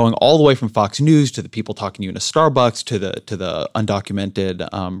you've been going all the way from Fox News to the people talking to you in a Starbucks to the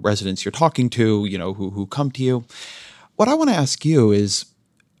undocumented residents you're talking to, who come to you. What I want to ask you is,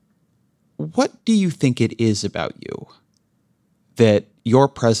 what do you think it is about you that your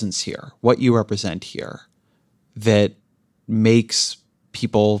presence here, what you represent here, that makes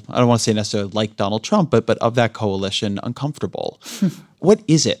people, I don't want to say necessarily like Donald Trump, but of that coalition, uncomfortable? What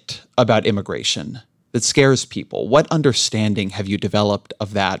is it about immigration that scares people? What understanding have you developed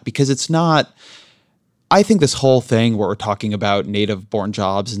of that? Because it's not, I think this whole thing where we're talking about native-born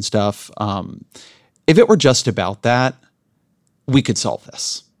jobs and stuff, if it were just about that, we could solve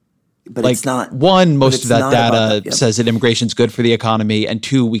this. But it's not. One, most of that data says that immigration's good for the economy, and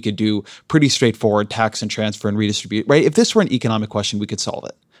two, we could do pretty straightforward tax and transfer and redistribute, right? If this were an economic question, we could solve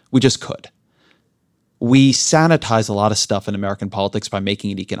it. We just could. We sanitize a lot of stuff in American politics by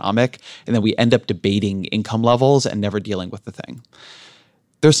making it economic, and then we end up debating income levels and never dealing with the thing.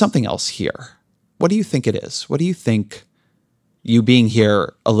 There's something else here. What do you think it is? What do you think you being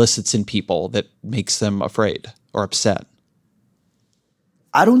here elicits in people that makes them afraid or upset?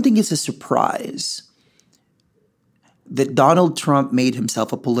 I don't think it's a surprise that Donald Trump made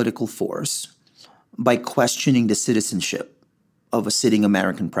himself a political force by questioning the citizenship of a sitting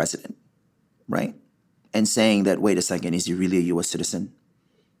American president, right? And saying that, wait a second, is he really a U.S. citizen,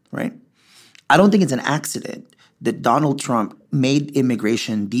 right? I don't think it's an accident that Donald Trump made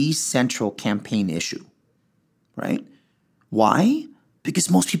immigration the central campaign issue, right? Why? Because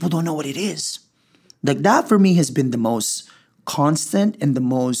most people don't know what it is. Like, that for me has been the most constant and the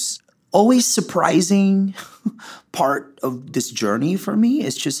most always surprising part of this journey for me.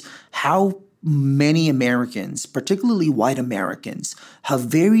 Is just how many Americans, particularly white Americans, have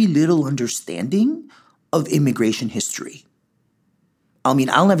very little understanding of immigration history. I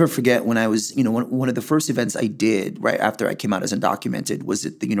mean, I'll never forget when I was, one of the first events I did right after I came out as undocumented was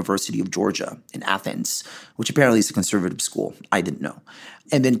at the University of Georgia in Athens, which apparently is a conservative school. I didn't know.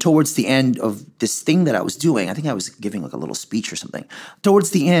 And then towards the end of this thing that I was doing, I think I was giving like a little speech or something. Towards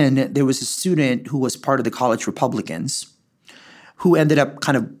the end, there was a student who was part of the college Republicans who ended up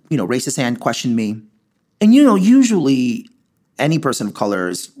kind of, raised his hand, questioned me. And, usually any person of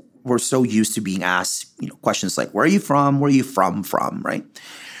color we're so used to being asked, questions like, where are you from? Where are you from, right?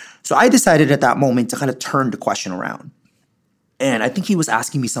 So I decided at that moment to kind of turn the question around. And I think he was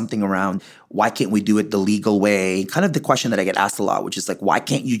asking me something around, why can't we do it the legal way? Kind of the question that I get asked a lot, which is like, why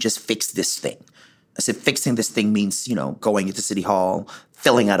can't you just fix this thing? I said, fixing this thing means, going into City Hall,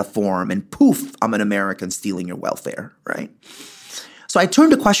 filling out a form, and poof, I'm an American stealing your welfare, right? So I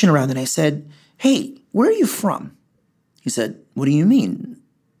turned the question around and I said, hey, where are you from? He said, what do you mean?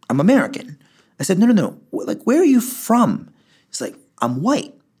 I'm American. I said, no. Like, where are you from? He's like, I'm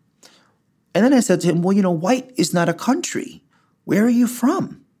white. And then I said to him, well, white is not a country. Where are you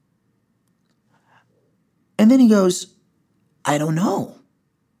from? And then he goes, I don't know.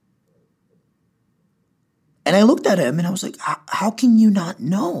 And I looked at him and I was like, how can you not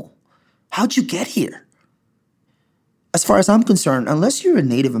know? How'd you get here? As far as I'm concerned, unless you're a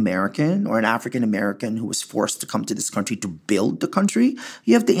Native American or an African American who was forced to come to this country to build the country,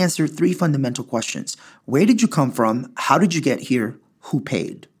 you have to answer three fundamental questions. Where did you come from? How did you get here? Who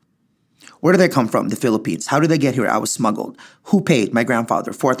paid? Where did I come from? The Philippines. How did I get here? I was smuggled. Who paid? My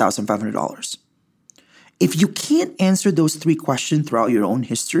grandfather, $4,500. If you can't answer those three questions throughout your own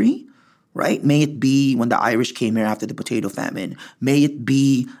history, right? May it be when the Irish came here after the potato famine. May it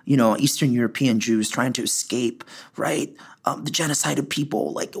be, Eastern European Jews trying to escape, right? The genocide of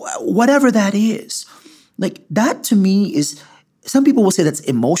people, like whatever that is. Like that to me is, some people will say that's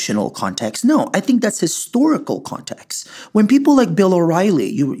emotional context. No, I think that's historical context. When people like Bill O'Reilly,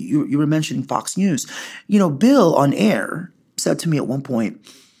 you were mentioning Fox News, Bill on air said to me at one point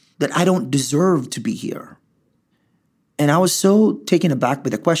that I don't deserve to be here. And I was so taken aback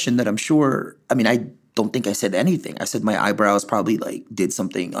by the question that I don't think I said anything. I said my eyebrows probably like did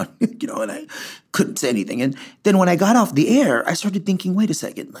something, and I couldn't say anything. And then when I got off the air, I started thinking, wait a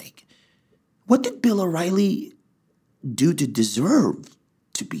second, like, what did Bill O'Reilly do to deserve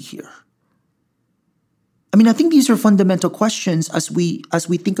to be here? I think these are fundamental questions as we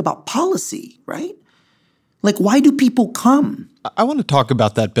think about policy, right? Like, why do people come? I want to talk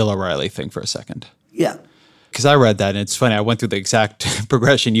about that Bill O'Reilly thing for a second. Yeah. Because I read that, and it's funny, I went through the exact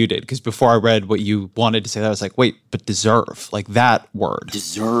progression you did, because before I read what you wanted to say, I was like, wait, but deserve, like that word.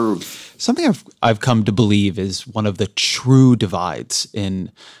 Deserve. Something I've come to believe is one of the true divides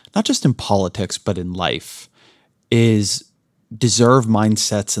in, not just in politics, but in life, is deserve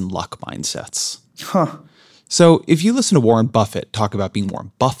mindsets and luck mindsets. Huh. So if you listen to Warren Buffett talk about being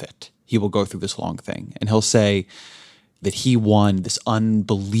Warren Buffett, he will go through this long thing, and he'll say that he won this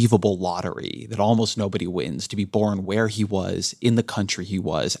unbelievable lottery that almost nobody wins, to be born where he was, in the country he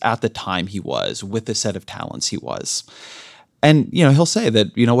was, at the time he was, with the set of talents he was. And, he'll say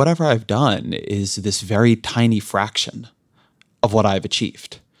that, whatever I've done is this very tiny fraction of what I've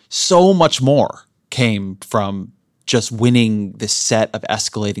achieved. So much more came from just winning this set of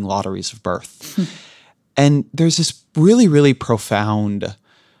escalating lotteries of birth. And there's this really, really profound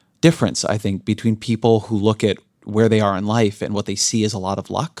difference, I think, between people who look at where they are in life and what they see as a lot of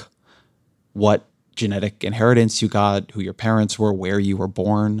luck, what genetic inheritance you got, who your parents were, where you were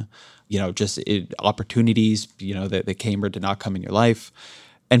born, opportunities, that came or did not come in your life,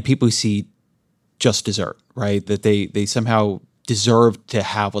 and people who see just desert, right? That they somehow deserve to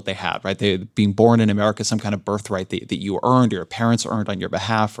have what they had, right? They being born in America, some kind of birthright that you earned or your parents earned on your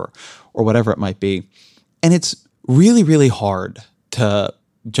behalf or whatever it might be. And it's really, really hard to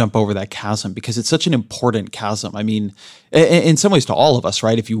jump over that chasm because it's such an important chasm. In some ways to all of us,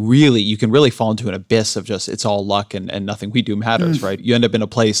 right? You can really fall into an abyss of just, it's all luck and nothing we do matters, right? You end up in a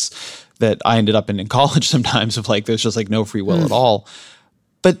place that I ended up in college sometimes of like, there's just like no free will at all.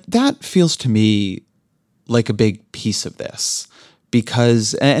 But that feels to me like a big piece of this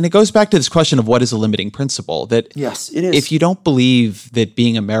because, and it goes back to this question of what is a limiting principle, that yes, it is. If you don't believe that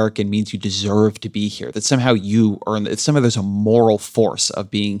being American means you deserve to be here, that somehow you earn it, somehow there's a moral force of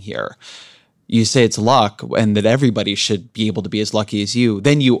being here, you say it's luck and that everybody should be able to be as lucky as you,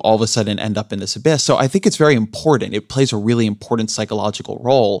 then you all of a sudden end up in this abyss. So I think it's very important. It plays a really important psychological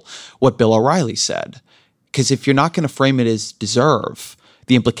role, what Bill O'Reilly said. Because if you're not going to frame it as deserve,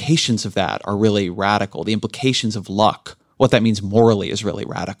 the implications of that are really radical. The implications of luck, what that means morally, is really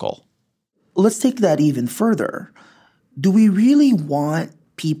radical. Let's take that even further. Do we really want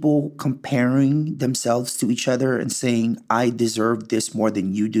people comparing themselves to each other and saying, I deserve this more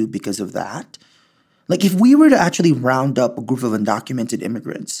than you do because of that? Like if we were to actually round up a group of undocumented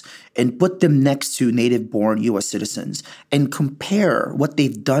immigrants and put them next to native-born U.S. citizens and compare what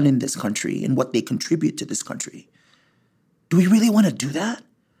they've done in this country and what they contribute to this country, do we really want to do that?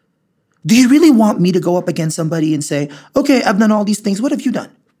 Do you really want me to go up against somebody and say, okay, I've done all these things. What have you done?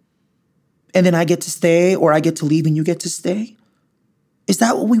 And then I get to stay or I get to leave and you get to stay? Is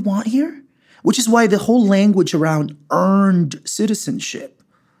that what we want here? Which is why the whole language around earned citizenship,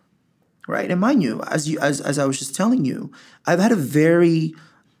 right? And mind you, as I was just telling you, I've had a very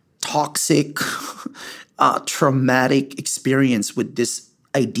toxic, traumatic experience with this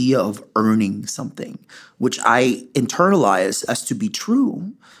idea of earning something, which I internalized as to be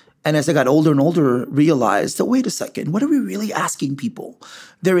true. And as I got older and older, realized that, wait a second, what are we really asking people?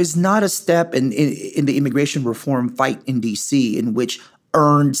 There is not a step in the immigration reform fight in D.C. in which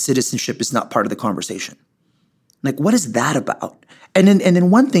earned citizenship is not part of the conversation. Like, what is that about? And then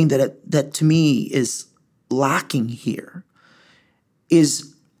one thing that to me is lacking here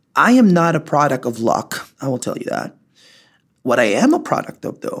is I am not a product of luck. I will tell you that. What I am a product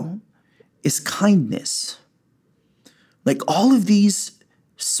of, though, is kindness. Like all of these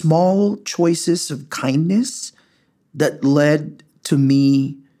small choices of kindness that led to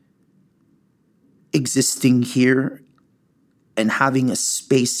me existing here and having a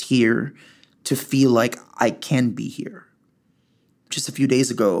space here to feel like I can be here. Just a few days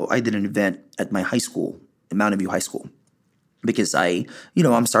ago, I did an event at my high school, in Mountain View High School. because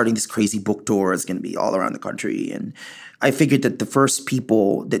I'm starting this crazy book tour. It's going to be all around the country. And I figured that the first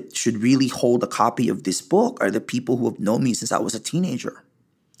people that should really hold a copy of this book are the people who have known me since I was a teenager,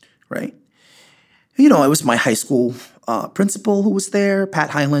 right? It was my high school principal who was there,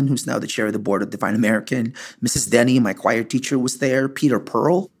 Pat Hyland, who's now the chair of the board of Divine American. Mrs. Denny, my choir teacher, was there. Peter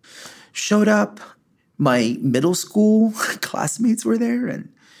Pearl showed up. My middle school classmates were there.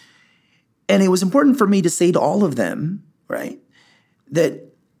 And it was important for me to say to all of them, right, that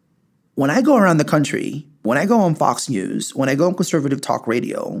when I go around the country, when I go on Fox News, when I go on conservative talk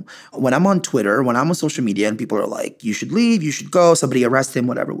radio, when I'm on Twitter, when I'm on social media and people are like, you should leave, you should go, somebody arrest him,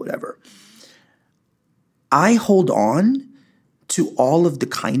 whatever. I hold on to all of the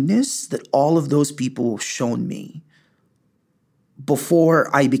kindness that all of those people have shown me before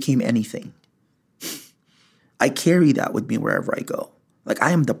I became anything. I carry that with me wherever I go. Like,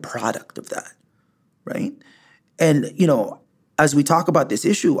 I am the product of that, right? And, as we talk about this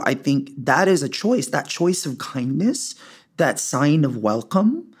issue, I think that is a choice, that choice of kindness, that sign of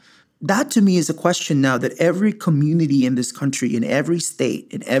welcome. That to me is a question now that every community in this country, in every state,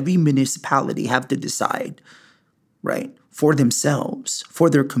 in every municipality have to decide, right, for themselves, for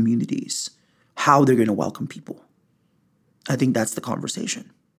their communities, how they're going to welcome people. I think that's the conversation.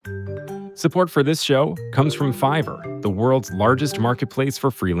 Support for this show comes from Fiverr, the world's largest marketplace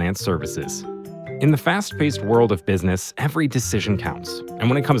for freelance services. In the fast-paced world of business, every decision counts. And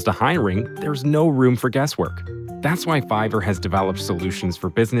when it comes to hiring, there's no room for guesswork. That's why Fiverr has developed solutions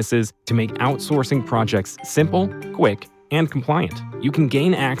for businesses to make outsourcing projects simple, quick, and compliant. You can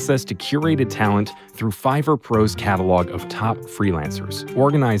gain access to curated talent through Fiverr Pro's catalog of top freelancers,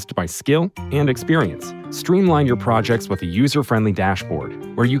 organized by skill and experience. Streamline your projects with a user-friendly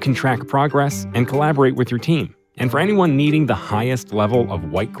dashboard where you can track progress and collaborate with your team. And for anyone needing the highest level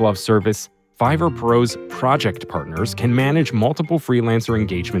of white glove service, Fiverr Pro's project partners can manage multiple freelancer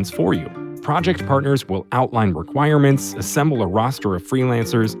engagements for you. Project partners will outline requirements, assemble a roster of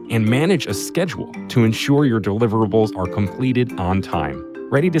freelancers, and manage a schedule to ensure your deliverables are completed on time.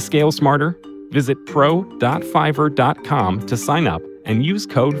 Ready to scale smarter? Visit pro.fiverr.com to sign up and use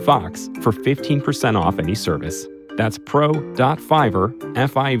code VOX for 15% off any service. That's pro.fiverr,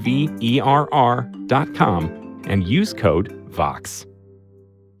 Fiverr.com, and use code VOX.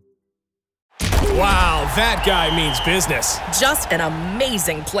 Wow, that guy means business. Just an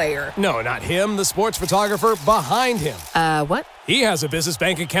amazing player. No, not him, the sports photographer behind him. What? He has a business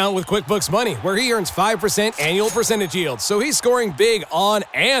bank account with QuickBooks Money where he earns 5% annual percentage yield, so he's scoring big on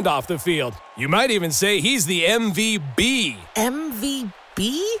and off the field. You might even say he's the MVB. MVP?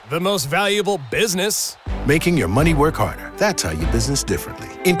 The most valuable business. Making your money work harder. That's how you business differently.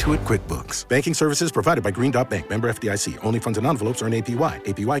 Intuit QuickBooks. Banking services provided by Green Dot Bank. Member FDIC. Only funds and envelopes earn APY.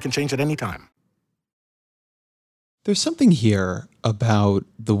 APY can change at any time. There's something here about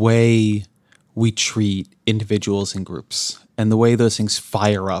the way we treat individuals and groups and the way those things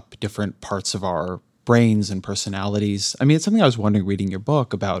fire up different parts of our brains and personalities. I mean, it's something I was wondering reading your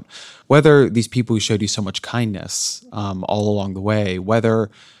book about whether these people who showed you so much kindness all along the way, whether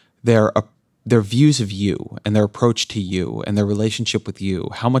their views of you and their approach to you and their relationship with you,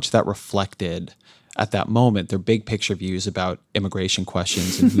 how much that reflected at that moment, their big picture views about immigration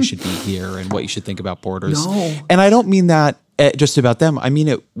questions and who should be here and what you should think about borders. No. And I don't mean that just about them. I mean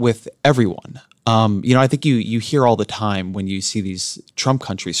it with everyone. I think you hear all the time when you see these Trump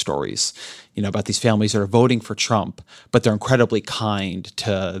country stories, about these families that are voting for Trump, but they're incredibly kind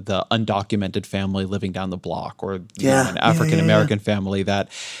to the undocumented family living down the block or an African-American family, that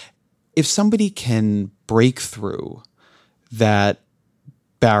if somebody can break through that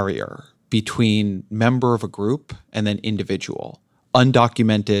barrier between member of a group and then individual,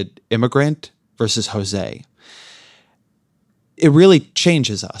 undocumented immigrant versus Jose, it really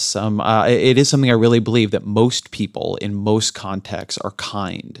changes us. It is something I really believe, that most people in most contexts are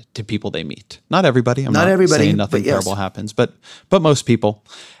kind to people they meet. Not everybody. I'm not saying nothing terrible happens, but most people.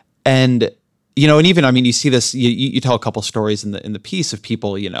 And and even, you see this, you tell a couple stories in the piece of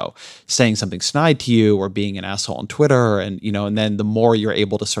people, saying something snide to you or being an asshole on Twitter. And then the more you're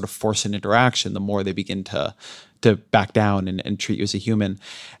able to sort of force an interaction, the more they begin to back down and treat you as a human.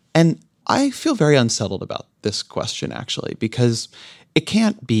 And I feel very unsettled about this question, actually, because it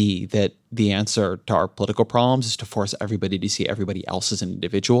can't be that the answer to our political problems is to force everybody to see everybody else as an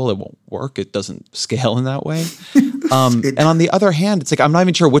individual. It won't work. It doesn't scale in that way. And on the other hand, it's like, I'm not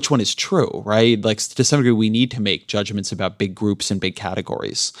even sure which one is true, right? Like, to some degree, we need to make judgments about big groups and big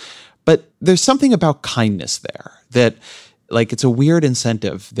categories. But there's something about kindness there that, Like, it's a weird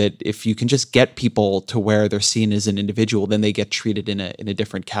incentive that if you can just get people to where they're seen as an individual, then they get treated in a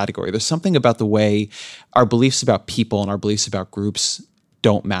different category. There's something about the way our beliefs about people and our beliefs about groups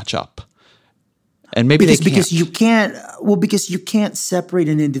don't match up. And maybe because you can't separate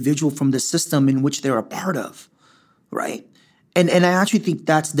an individual from the system in which they're a part of, right? And I actually think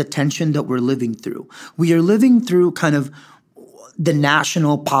that's the tension that we're living through. We are living through kind of the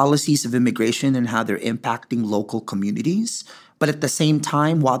national policies of immigration and how they're impacting local communities. But at the same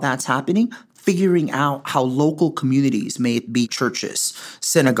time, while that's happening, figuring out how local communities, may it be churches,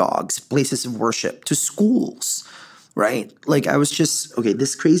 synagogues, places of worship, to schools, right? Like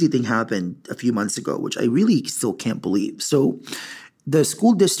this crazy thing happened a few months ago, which I really still can't believe. So the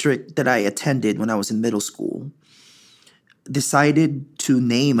school district that I attended when I was in middle school decided to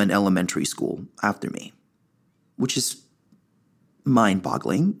name an elementary school after me, which is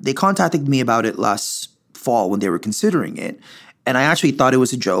mind-boggling. They contacted me about it last fall when they were considering it, and I actually thought it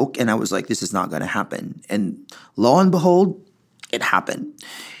was a joke, and I was like, this is not going to happen. And lo and behold, it happened.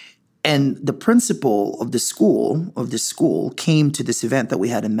 And the principal of this school came to this event that we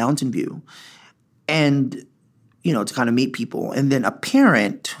had in Mountain View, and to kind of meet people. And then a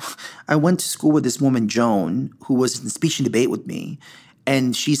parent, I went to school with this woman, Joan, who was in speech and debate with me.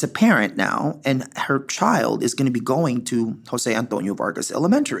 And she's a parent now, and her child is going to be going to Jose Antonio Vargas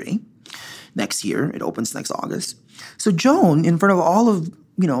Elementary next year. It opens next August. So Joan, in front of all of,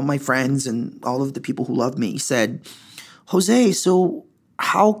 my friends and all of the people who love me, said, Jose, so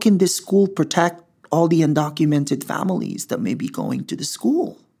how can this school protect all the undocumented families that may be going to the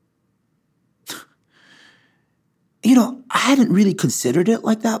school? I hadn't really considered it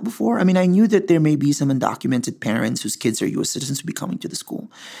like that before. I mean, I knew that there may be some undocumented parents whose kids are U.S. citizens who be coming to the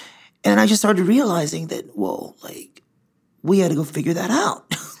school. And I just started realizing that, we got to go figure that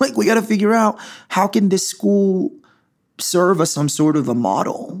out. We got to figure out how can this school serve as some sort of a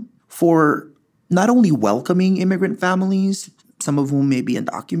model for not only welcoming immigrant families, some of whom may be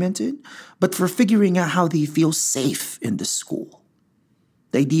undocumented, but for figuring out how they feel safe in the school.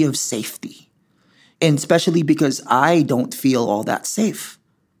 The idea of safety. And especially because I don't feel all that safe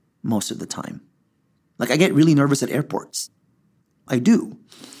most of the time. I get really nervous at airports. I do.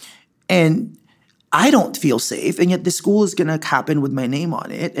 And I don't feel safe, and yet the school is going to happen with my name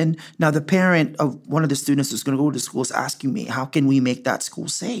on it. And now the parent of one of the students who's going to go to the school is asking me, how can we make that school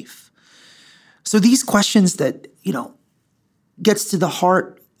safe? So these questions that, gets to the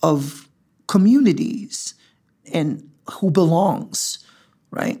heart of communities and who belongs,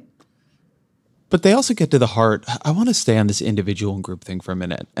 right? But they also get to the heart. I want to stay on this individual and group thing for a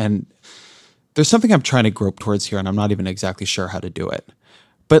minute. And there's something I'm trying to grope towards here, and I'm not even exactly sure how to do it.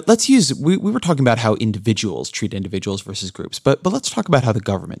 But we were talking about how individuals treat individuals versus groups. But let's talk about how the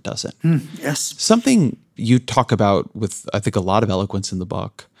government does it. Yes. Something you talk about with, I think, a lot of eloquence in the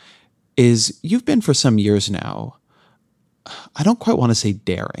book is you've been for some years now, I don't quite want to say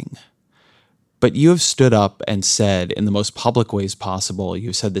daring, but you have stood up and said in the most public ways possible,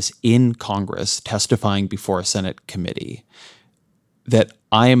 you said this in Congress, testifying before a Senate committee, that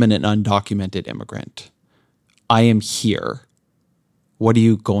I am an undocumented immigrant. I am here. What are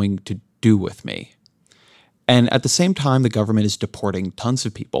you going to do with me? And at the same time, the government is deporting tons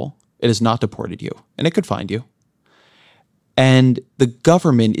of people. It has not deported you, and it could find you. And the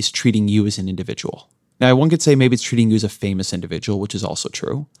government is treating you as an individual. Now, one could say maybe it's treating you as a famous individual, which is also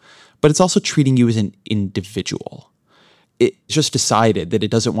true, but it's also treating you as an individual. It's just decided that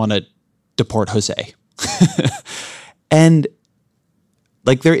it doesn't want to deport Jose. And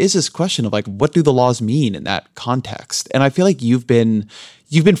there is this question of what do the laws mean in that context? And I feel like you've been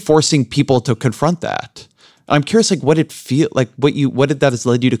forcing people to confront that. And I'm curious, what it feel like, what did that has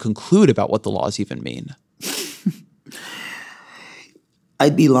led you to conclude about what the laws even mean?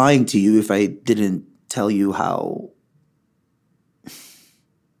 I'd be lying to you if I didn't tell you how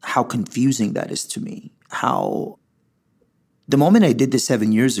confusing that is to me. How the moment I did this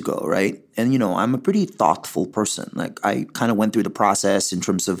 7 years ago, right? And, I'm a pretty thoughtful person. I kind of went through the process in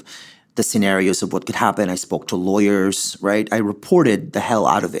terms of the scenarios of what could happen. I spoke to lawyers, right? I reported the hell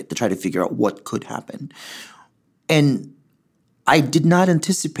out of it to try to figure out what could happen. And I did not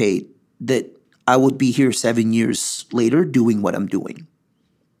anticipate that I would be here 7 years later doing what I'm doing.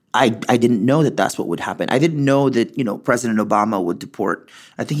 I didn't know that that's what would happen. I didn't know that, President Obama would deport,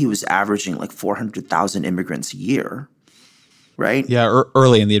 I think he was averaging 400,000 immigrants a year, right? Yeah,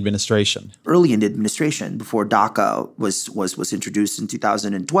 early in the administration. Early in the administration, before DACA was introduced in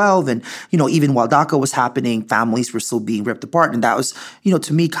 2012. And, even while DACA was happening, families were still being ripped apart. And that was,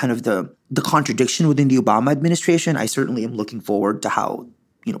 to me, kind of the contradiction within the Obama administration. I certainly am looking forward to how,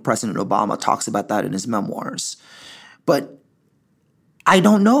 President Obama talks about that in his memoirs. But I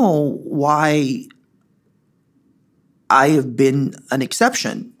don't know why I have been an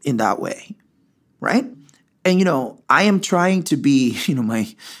exception in that way, right? And, I am trying to be,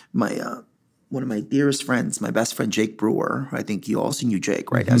 my one of my dearest friends, my best friend, Jake Brewer. I think you also knew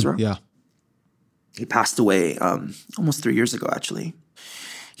Jake, right, Ezra? Yeah. He passed away almost 3 years ago, actually.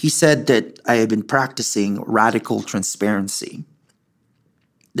 He said that I have been practicing radical transparency,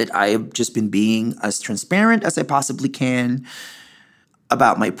 that I have just been being as transparent as I possibly can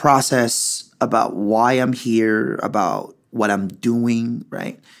about my process, about why I'm here, about what I'm doing,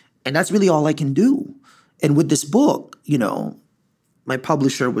 right? And that's really all I can do. And with this book, my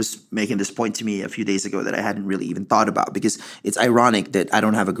publisher was making this point to me a few days ago that I hadn't really even thought about, because it's ironic that I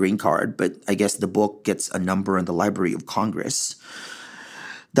don't have a green card, but I guess the book gets a number in the Library of Congress.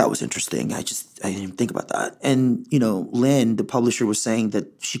 That was interesting. I didn't even think about that. And, Lynn, the publisher, was saying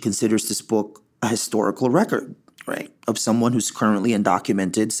that she considers this book a historical record, right, of someone who's currently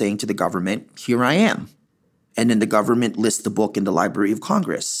undocumented saying to the government, here I am. And then the government lists the book in the Library of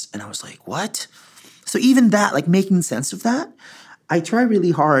Congress. And I was like, what? So even that, like making sense of that, I try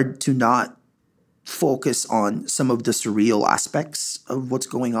really hard to not focus on some of the surreal aspects of what's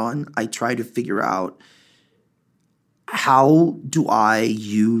going on. I try to figure out, how do I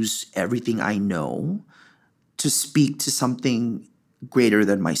use everything I know to speak to something greater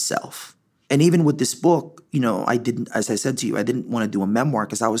than myself? And even with this book, as I said to you, I didn't want to do a memoir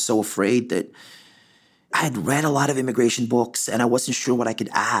because I was so afraid that I had read a lot of immigration books and I wasn't sure what I could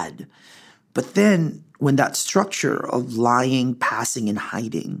add. But then when that structure of lying, passing, and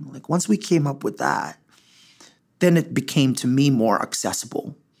hiding, like once we came up with that, then it became to me more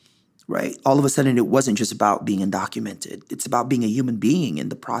accessible, right? All of a sudden, it wasn't just about being undocumented. It's about being a human being in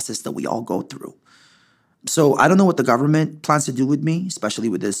the process that we all go through. So I don't know what the government plans to do with me, especially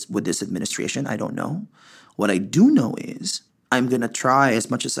with this administration. I don't know. What I do know is I'm going to try as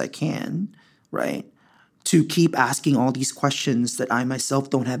much as I can, right, to keep asking all these questions that I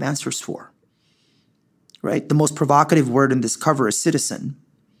myself don't have answers for, right? The most provocative word in this cover is citizen.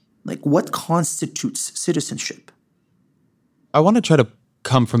 Like, what constitutes citizenship? I want to try to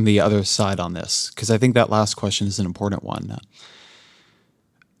come from the other side on this, because I think that last question is an important one.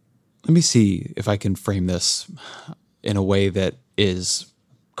 Let me see if I can frame this in a way that is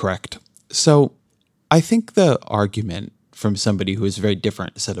correct. So I think the argument from somebody who has a very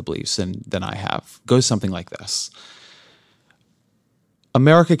different set of beliefs than I have goes something like this.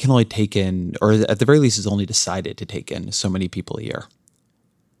 America can only take in, or at the very least has only decided to take in, so many people a year.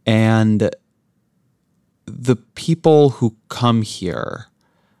 And the people who come here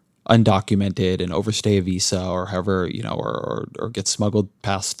undocumented and overstay a visa or however, or get smuggled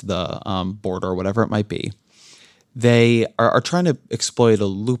past the border or whatever it might be, they are trying to exploit a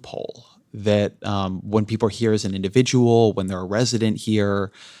loophole that when people are here as an individual, when they're a resident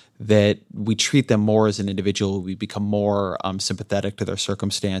here, that we treat them more as an individual. We become more sympathetic to their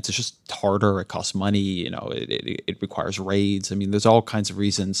circumstance. It's just harder. It costs money. It requires raids. I mean, there's all kinds of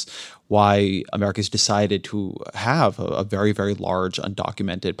reasons why America's decided to have a very, very large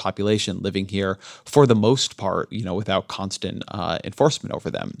undocumented population living here for the most part, without constant enforcement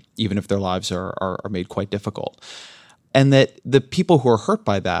over them, even if their lives are made quite difficult. And that the people who are hurt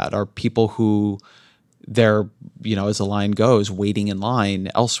by that are people who they're, as the line goes, waiting in line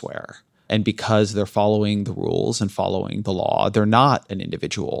elsewhere. And because they're following the rules and following the law, they're not an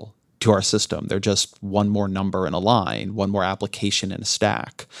individual to our system. They're just one more number in a line, one more application in a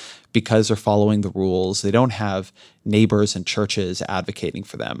stack. Because they're following the rules, they don't have neighbors and churches advocating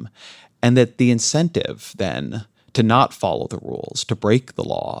for them. And that the incentive then to not follow the rules, to break the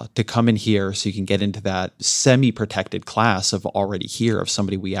law, to come in here so you can get into that semi-protected class of already here, of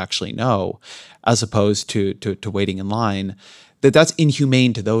somebody we actually know, as opposed to waiting in line, that's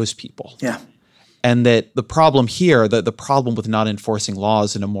inhumane to those people. Yeah. And that the problem here, the problem with not enforcing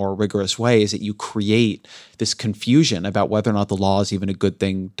laws in a more rigorous way is that you create this confusion about whether or not the law is even a good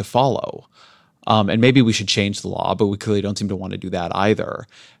thing to follow. And maybe we should change the law, but we clearly don't seem to want to do that either.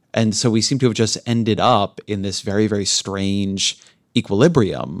 And so we seem to have just ended up in this very, very strange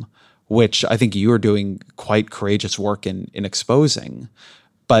equilibrium, which I think you are doing quite courageous work in exposing.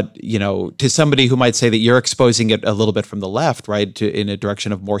 But, to somebody who might say that you're exposing it a little bit from the left, right, in a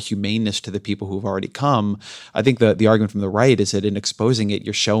direction of more humaneness to the people who've already come, I think the argument from the right is that in exposing it,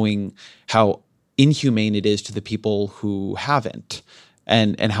 you're showing how inhumane it is to the people who haven't,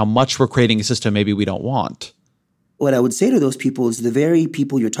 and how much we're creating a system maybe we don't want. What I would say to those people is the very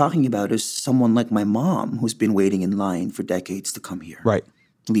people you're talking about is someone like my mom who's been waiting in line for decades to come here. Right.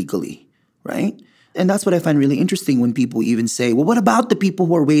 Legally, right? And that's what I find really interesting when people even say, well, what about the people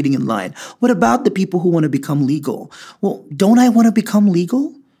who are waiting in line? What about the people who want to become legal? Well, don't I want to become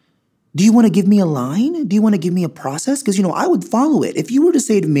legal? Do you want to give me a line? Do you want to give me a process? Because, I would follow it. If you were to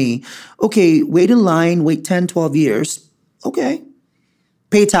say to me, okay, wait in line, wait 10, 12 years, okay.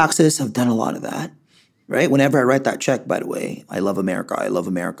 Pay taxes, I've done a lot of that, right? Whenever I write that check, by the way, I love America. I love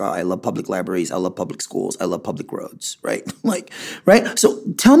America. I love public libraries. I love public schools. I love public roads, right? Right? So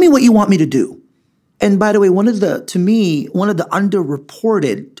tell me what you want me to do. And by the way, one of the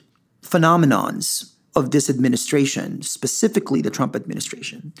underreported phenomenons of this administration, specifically the Trump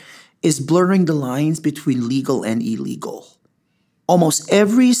administration, is blurring the lines between legal and illegal. Almost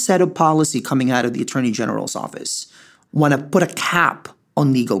every set of policy coming out of the Attorney General's office want to put a cap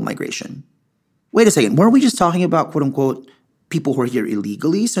on legal migration. Wait a second, weren't we just talking about, quote unquote, people who are here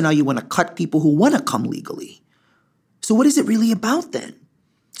illegally? So now you want to cut people who want to come legally. So what is it really about then?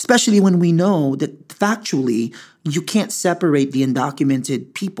 Especially when we know that factually you can't separate the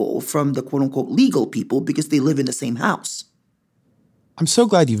undocumented people from the quote-unquote legal people because they live in the same house. I'm so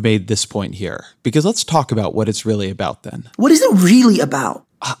glad you've made this point here, because let's talk about what it's really about then. What is it really about?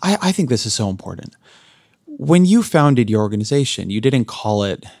 I think this is so important. When you founded your organization, you didn't call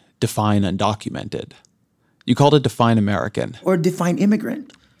it Define Undocumented. You called it Define American. Or Define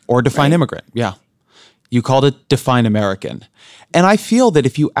Immigrant. Or Define Immigrant, yeah. You called it Define American. And I feel that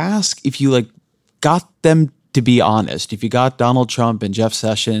if you got them to be honest, if you got Donald Trump and Jeff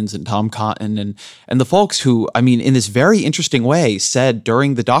Sessions and Tom Cotton and the folks who, in this very interesting way said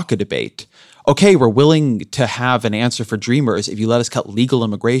during the DACA debate, okay, we're willing to have an answer for Dreamers if you let us cut legal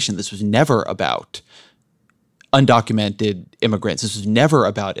immigration. This was never about undocumented immigrants. This was never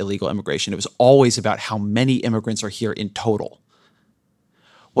about illegal immigration. It was always about how many immigrants are here in total.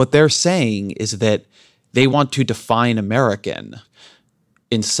 What they're saying is that they want to define American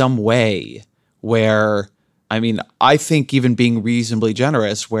in some way where, I think even being reasonably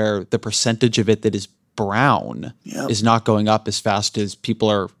generous, where the percentage of it that is brown is not going up as fast as people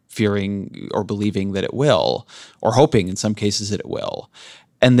are fearing or believing that it will, or hoping in some cases that it will.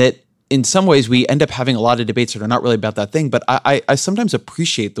 And that in some ways we end up having a lot of debates that are not really about that thing. But I sometimes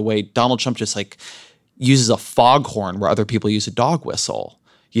appreciate the way Donald Trump just uses a foghorn where other people use a dog whistle.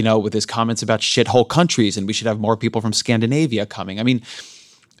 With his comments about shithole countries and we should have more people from Scandinavia coming.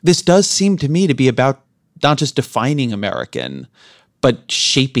 This does seem to me to be about not just defining American, but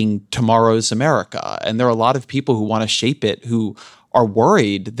shaping tomorrow's America. And there are a lot of people who want to shape it who are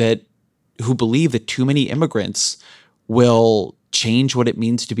worried who believe that too many immigrants will change what it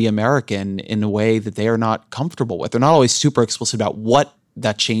means to be American in a way that they are not comfortable with. They're not always super explicit about what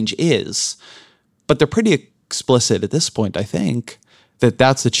that change is, but they're pretty explicit at this point, I think, that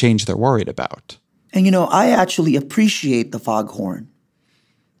that's the change they're worried about. And I actually appreciate the foghorn,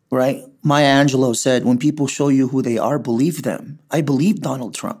 right? Maya Angelou said, when people show you who they are, believe them. I believe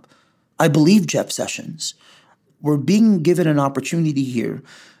Donald Trump. I believe Jeff Sessions. We're being given an opportunity here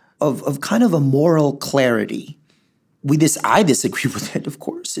of kind of a moral clarity. I disagree with it, of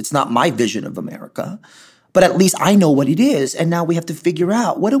course. It's not my vision of America, but at least I know what it is. And now we have to figure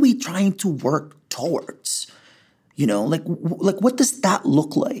out, what are we trying to work towards? What does that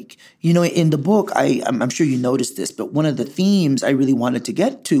look like? In the book, I'm sure you noticed this, but one of the themes I really wanted to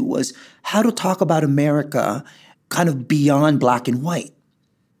get to was how to talk about America kind of beyond black and white.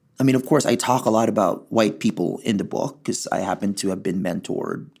 Of course, I talk a lot about white people in the book because I happen to have been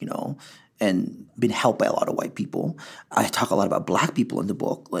mentored, and been helped by a lot of white people. I talk a lot about black people in the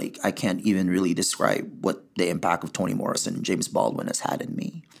book. I can't even really describe what the impact of Toni Morrison and James Baldwin has had in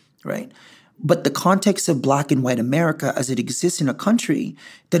me, right? But the context of black and white America as it exists in a country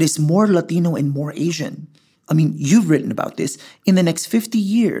that is more Latino and more Asian. You've written about this. In the next 50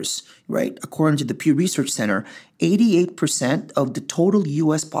 years, right, according to the Pew Research Center, 88% of the total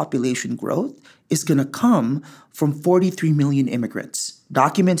U.S. population growth is going to come from 43 million immigrants,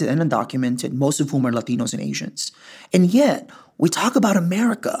 documented and undocumented, most of whom are Latinos and Asians. And yet, we talk about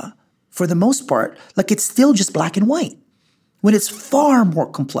America, for the most part, like it's still just black and white, when it's far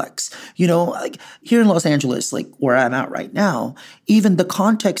more complex. Here in Los Angeles, where I'm at right now, even the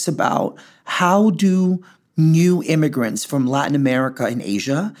context about how do new immigrants from Latin America and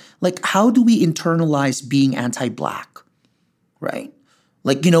Asia, how do we internalize being anti-black, right?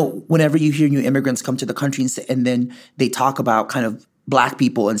 Whenever you hear new immigrants come to the country and then they talk about kind of black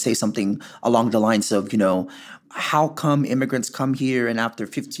people and say something along the lines of, how come immigrants come here and after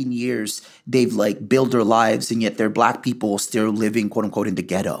 15 years they've built their lives and yet they're black people still living, quote unquote, in the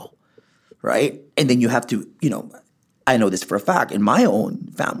ghetto, right? And then you have to, I know this for a fact, in my own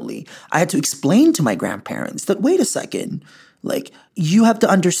family, I had to explain to my grandparents that, wait a second, Like, you have to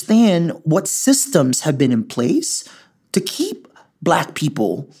understand what systems have been in place to keep Black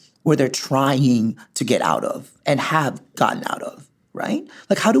people where they're trying to get out of and have gotten out of, right?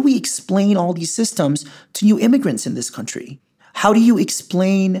 Like, how do we explain all these systems to new immigrants in this country? How do you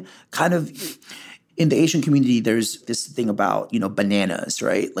explain kind of, in the Asian community, there's this thing about, bananas,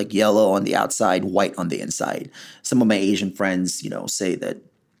 right? Like yellow on the outside, white on the inside. Some of my Asian friends, say that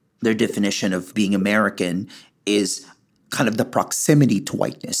their definition of being American is kind of the proximity to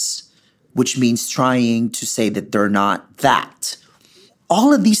whiteness, which means trying to say that they're not that.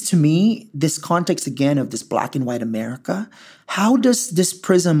 All of these, to me, this context again of this Black and white America, how does this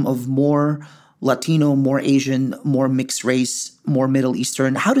prism of more Latino, more Asian, more mixed race, more Middle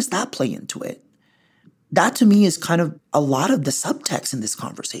Eastern, how does that play into it? That to me is kind of a lot of the subtext in this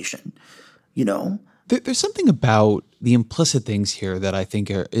conversation, There's something about the implicit things here that I think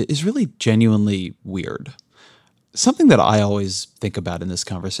is really genuinely weird. Something that I always think about in this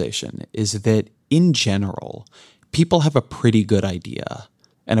conversation is that in general, people have a pretty good idea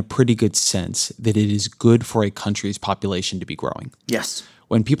and a pretty good sense that it is good for a country's population to be growing. Yes.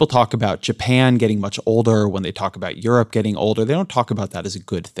 When people talk about Japan getting much older, when they talk about Europe getting older, they don't talk about that as a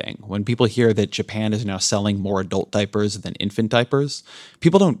good thing. When people hear that Japan is now selling more adult diapers than infant diapers,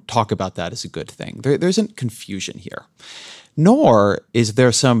 people don't talk about that as a good thing. There isn't confusion here. Nor is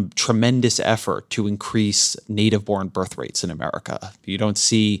there some tremendous effort to increase native-born birth rates in America. You don't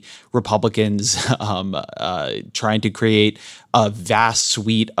see Republicans trying to create a vast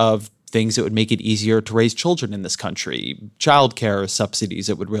suite of things that would make it easier to raise children in this country, childcare subsidies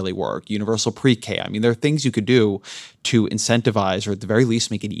that would really work, universal pre-K. I mean, there are things you could do to incentivize or at the very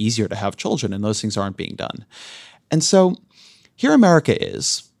least make it easier to have children, and those things aren't being done. And so here America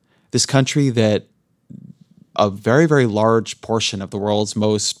is, this country that a very, very large portion of the world's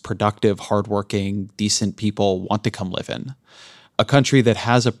most productive, hardworking, decent people want to come live in. A country that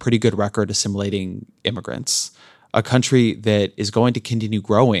has a pretty good record assimilating immigrants. A country that is going to continue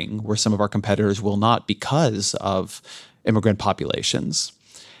growing where some of our competitors will not because of immigrant populations.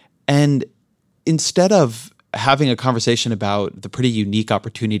 And instead of having a conversation about the pretty unique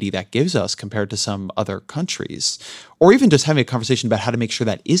opportunity that gives us compared to some other countries, or even just having a conversation about how to make sure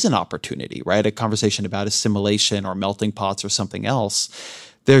that is an opportunity, right? A conversation about assimilation or melting pots or something else.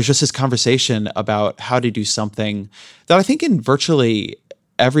 There's just this conversation about how to do something that I think in virtually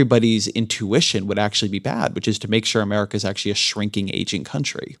everybody's intuition would actually be bad, which is to make sure America is actually a shrinking, aging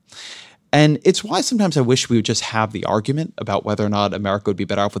country. And it's why sometimes I wish we would just have the argument about whether or not America would be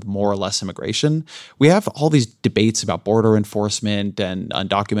better off with more or less immigration. We have all these debates about border enforcement and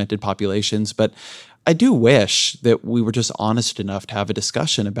undocumented populations, but I do wish that we were just honest enough to have a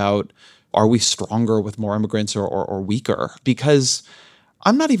discussion about, are we stronger with more immigrants or weaker? Because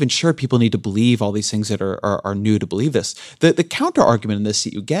I'm not even sure people need to believe all these things that are new to believe this. The counter argument in this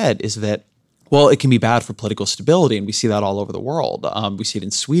that you get is that, well, it can be bad for political stability, and we see that all over the world. We see it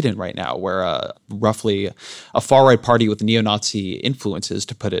in Sweden right now, where roughly a far-right party with neo-Nazi influences,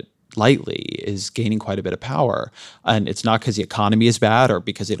 to put it lightly, is gaining quite a bit of power. And it's not because the economy is bad or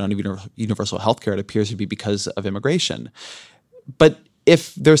because they don't have universal health care. It appears to be because of immigration. But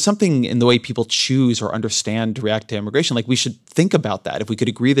if there's something in the way people choose or understand to react to immigration, like, we should think about that. If we could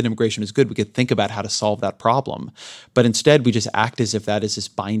agree that immigration is good, we could think about how to solve that problem. But instead, we just act as if that is this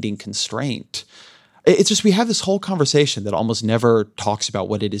binding constraint. It's just, we have this whole conversation that almost never talks about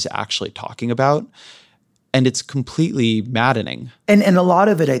what it is actually talking about. And it's completely maddening. And a lot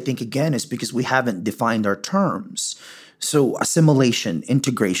of it, I think, again, is because we haven't defined our terms. So assimilation,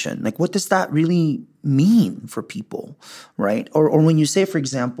 integration, like, what does that really mean for people, right? Or when you say, for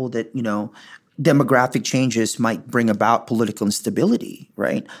example, that, demographic changes might bring about political instability,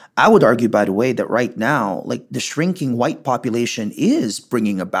 right? I would argue, by the way, that right now, like, the shrinking white population is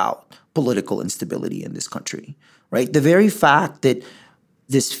bringing about political instability in this country, right? The very fact that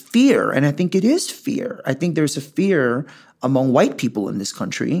this fear, and I think it is fear, I think there's a fear among white people in this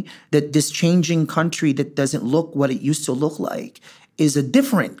country that this changing country that doesn't look what it used to look like is a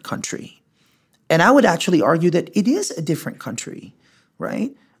different country. And I would actually argue that it is a different country,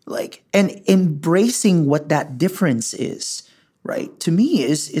 right? Like, and embracing what that difference is, right, to me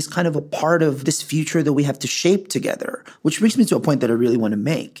is kind of a part of this future that we have to shape together, which brings me to a point that I really want to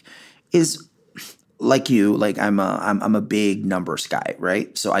make is, like you, like, I'm a big numbers guy,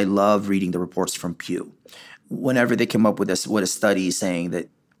 right? So I love reading the reports from Pew. Whenever they came up with a study saying that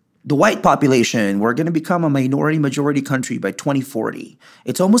the white population, we're going to become a minority-majority country by 2040.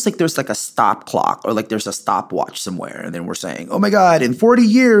 It's almost like there's like a stop clock, or like there's a stopwatch somewhere. And then we're saying, oh my God, in 40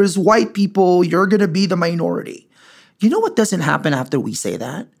 years, white people, you're going to be the minority. You know what doesn't happen after we say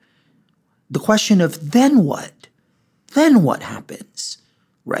that? The question of then what? then what happens,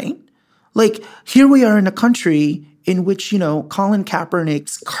 right? Like, here we are in a country in which, Colin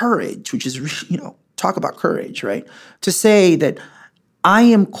Kaepernick's courage, which is, talk about courage, right? To say that I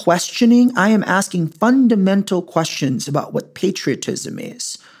am asking fundamental questions about what patriotism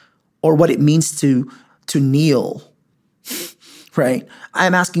is or what it means to kneel, right? I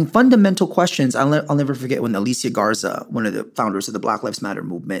am asking fundamental questions. I'll never forget when Alicia Garza, one of the founders of the Black Lives Matter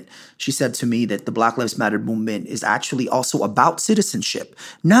movement, she said to me that the Black Lives Matter movement is actually also about citizenship.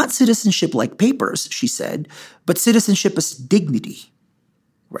 Not citizenship like papers, she said, but citizenship as dignity,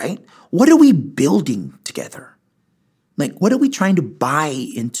 right? What are we building together? Like, what are we trying to buy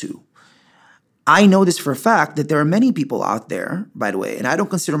into? I know this for a fact that there are many people out there, by the way, and I don't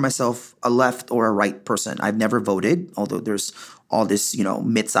consider myself a left or a right person. I've never voted, although there's all this,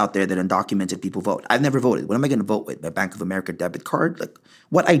 myths out there that undocumented people vote. I've never voted. What am I going to vote with? My Bank of America debit card? Like,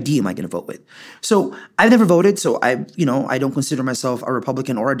 what ID am I going to vote with? So I've never voted, so I don't consider myself a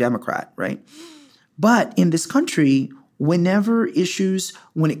Republican or a Democrat, right? But in this country, whenever issues,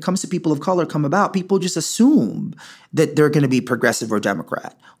 when it comes to people of color come about, people just assume that they're going to be progressive or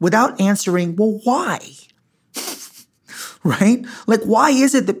Democrat without answering, well, why? Right? Like, why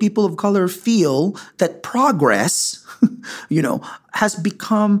is it that people of color feel that progress, has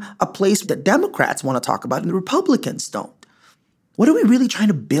become a place that Democrats want to talk about and the Republicans don't? What are we really trying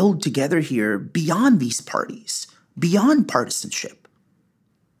to build together here beyond these parties, beyond partisanship?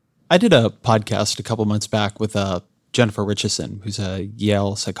 I did a podcast a couple months back with Jennifer Richardson, who's a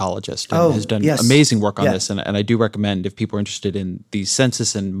Yale psychologist and has done amazing work on this. And I do recommend, if people are interested in the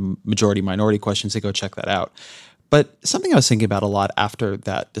census and majority-minority questions, they go check that out. But something I was thinking about a lot after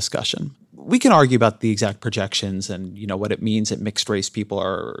that discussion, we can argue about the exact projections and, what it means that mixed race people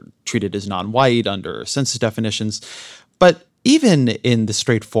are treated as non-white under census definitions. But even in the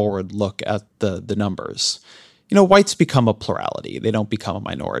straightforward look at the numbers, whites become a plurality. They don't become a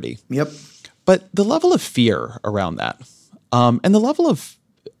minority. Yep. But the level of fear around that, and the level of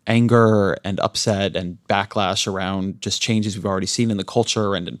anger and upset and backlash around just changes we've already seen in the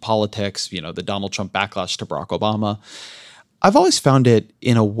culture and in politics, the Donald Trump backlash to Barack Obama, I've always found it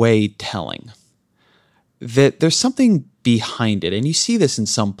in a way telling that there's something behind it. And you see this in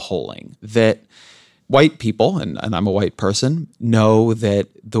some polling, that white people, and I'm a white person, know that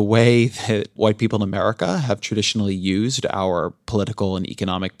the way that white people in America have traditionally used our political and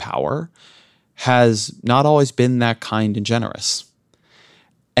economic power has not always been that kind and generous.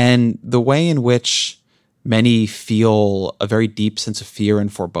 And the way in which many feel a very deep sense of fear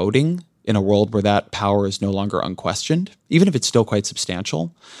and foreboding in a world where that power is no longer unquestioned, even if it's still quite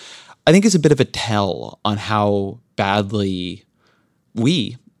substantial, I think is a bit of a tell on how badly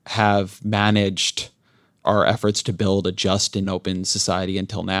we have managed our efforts to build a just and open society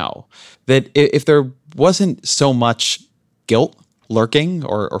until now. That if there wasn't so much guilt lurking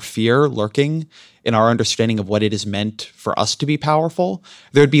or fear lurking in our understanding of what it is meant for us to be powerful,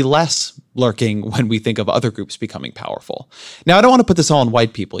 there'd be less lurking when we think of other groups becoming powerful. Now, I don't want to put this all on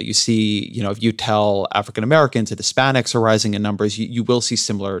white people. You see, if you tell African Americans and Hispanics are rising in numbers, you will see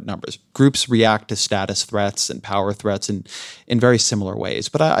similar numbers. Groups react to status threats and power threats in very similar ways.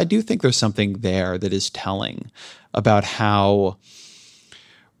 But I do think there's something there that is telling about how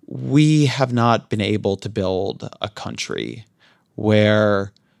we have not been able to build a country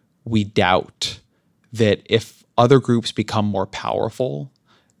where we doubt that if other groups become more powerful,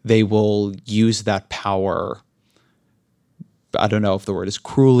 they will use that power, I don't know if the word is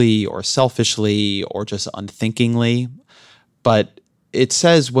cruelly or selfishly or just unthinkingly, but it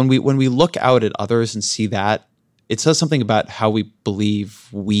says when we look out at others and see that, it says something about how we believe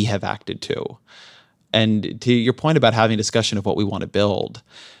we have acted too. And to your point about having a discussion of what we want to build,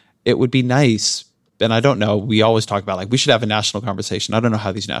 it would be nice. And I don't know, we always talk about we should have a national conversation. I don't know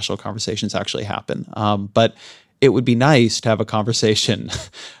how these national conversations actually happen. But it would be nice to have a conversation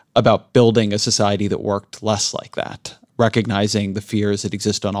about building a society that worked less like that, recognizing the fears that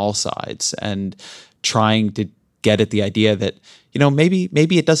exist on all sides and trying to get at the idea that,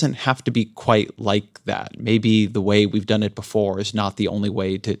 maybe it doesn't have to be quite like that. Maybe the way we've done it before is not the only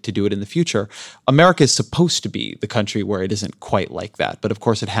way to do it in the future. America is supposed to be the country where it isn't quite like that. But of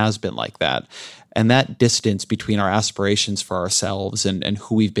course, it has been like that. And that distance between our aspirations for ourselves and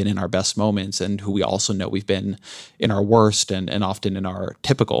who we've been in our best moments and who we also know we've been in our worst and often in our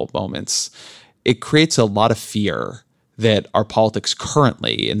typical moments, it creates a lot of fear that our politics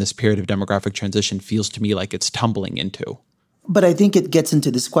currently in this period of demographic transition feels to me like it's tumbling into. But I think it gets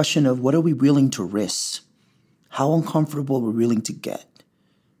into this question of what are we willing to risk? How uncomfortable we're willing to get,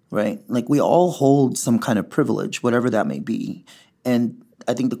 right? We all hold some kind of privilege, whatever that may be. And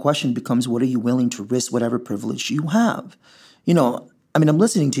I think the question becomes, what are you willing to risk whatever privilege you have? I'm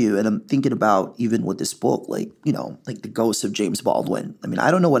listening to you and I'm thinking about even with this book, like the ghost of James Baldwin.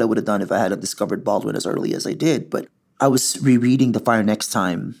 I don't know what I would have done if I hadn't discovered Baldwin as early as I did, but I was rereading The Fire Next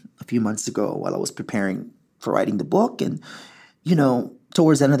Time a few months ago while I was preparing for writing the book. And,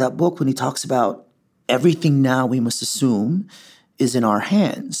 towards the end of that book, when he talks about everything now we must assume is in our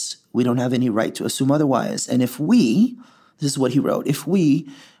hands, we don't have any right to assume otherwise. And this is what he wrote, if we,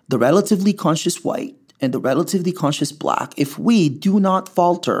 the relatively conscious white and the relatively conscious black, if we do not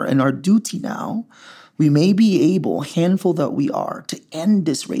falter in our duty now, we may be able, handful that we are, to end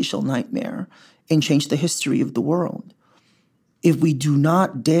this racial nightmare and change the history of the world. If we do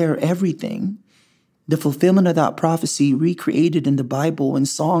not dare everything, the fulfillment of that prophecy recreated in the Bible and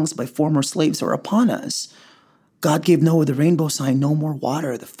songs by former slaves are upon us. God gave Noah the rainbow sign, no more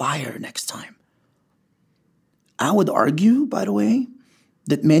water, the fire next time. I would argue, by the way,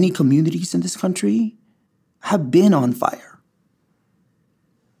 that many communities in this country have been on fire.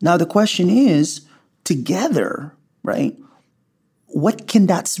 Now the question is, together, right, what can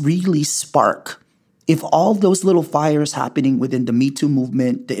that really spark? If all those little fires happening within the Me Too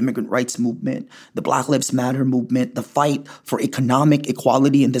movement, the immigrant rights movement, the Black Lives Matter movement, the fight for economic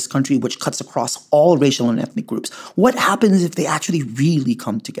equality in this country, which cuts across all racial and ethnic groups, what happens if they actually really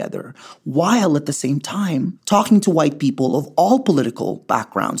come together while at the same time talking to white people of all political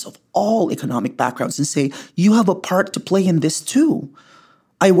backgrounds, of all economic backgrounds, and say, you have a part to play in this too?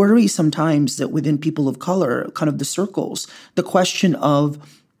 I worry sometimes that within people of color, kind of the circles, the question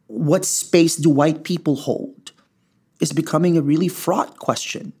of what space do white people hold is becoming a really fraught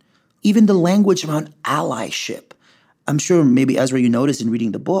question. Even the language around allyship. I'm sure maybe, Ezra, you noticed in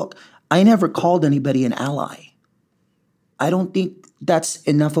reading the book, I never called anybody an ally. I don't think that's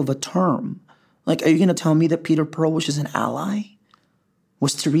enough of a term. Like, are you going to tell me that Peter Pearl was just an ally?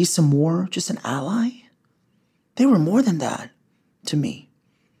 Was Theresa Moore just an ally? They were more than that to me.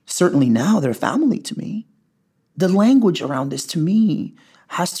 Certainly now they're family to me. The language around this, to me,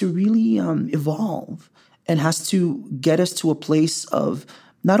 has to really evolve and has to get us to a place of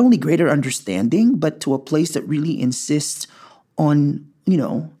not only greater understanding, but to a place that really insists on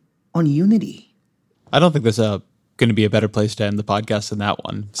unity. I don't think there's going to be a better place to end the podcast than that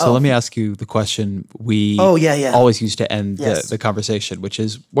one. So let me ask you the question we always used to end the conversation, which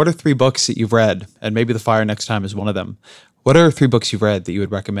is, what are 3 books that you've read? And maybe The Fire Next Time is one of them. What are 3 books you've read that you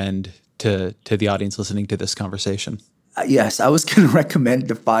would recommend to the audience listening to this conversation? Yes, I was going to recommend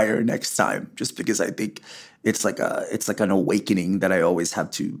The Fire Next Time, just because I think it's like an awakening that I always have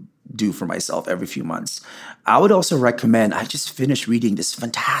to do for myself every few months. I would also recommend, I just finished reading this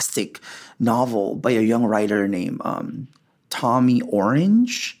fantastic novel by a young writer named Tommy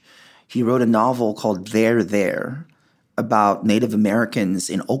Orange. He wrote a novel called There about Native Americans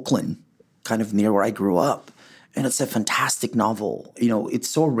in Oakland, kind of near where I grew up. And it's a fantastic novel. It's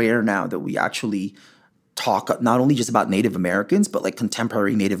so rare now that we actually talk not only just about Native Americans, but like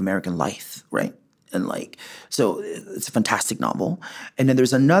contemporary Native American life, right? And so it's a fantastic novel. And then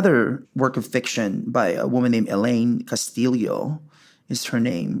there's another work of fiction by a woman named Elaine Castillo, is her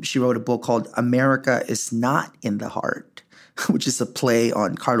name. She wrote a book called America is Not in the Heart, which is a play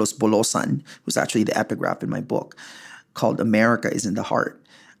on Carlos Bolosan, who's actually the epigraph in my book, called America is in the Heart.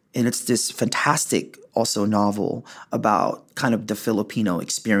 And it's this fantastic also novel about kind of the Filipino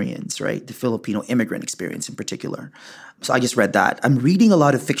experience, right? The Filipino immigrant experience in particular. So I just read that. I'm reading a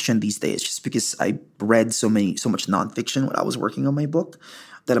lot of fiction these days just because I read so much nonfiction when I was working on my book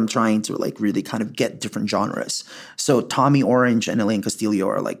that I'm trying to really kind of get different genres. So Tommy Orange and Elaine Castillo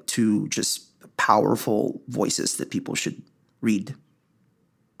are 2 just powerful voices that people should read.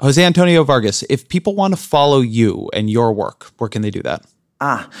 Jose Antonio Vargas, if people want to follow you and your work, where can they do that?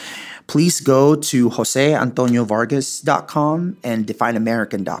 Please go to joseantoniovargas.com and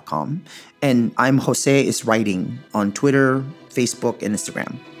defineamerican.com. And I'm Jose is Writing on Twitter, Facebook, and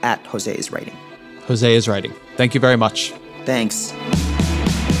Instagram at Jose is Writing. Jose is Writing. Thank you very much. Thanks.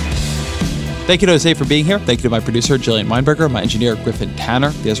 Thank you to Jose for being here. Thank you to my producer, Jillian Weinberger, my engineer, Griffin Tanner.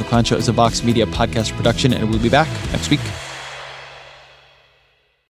 The Ezra Klein Show is a Vox Media podcast production, and we'll be back next week.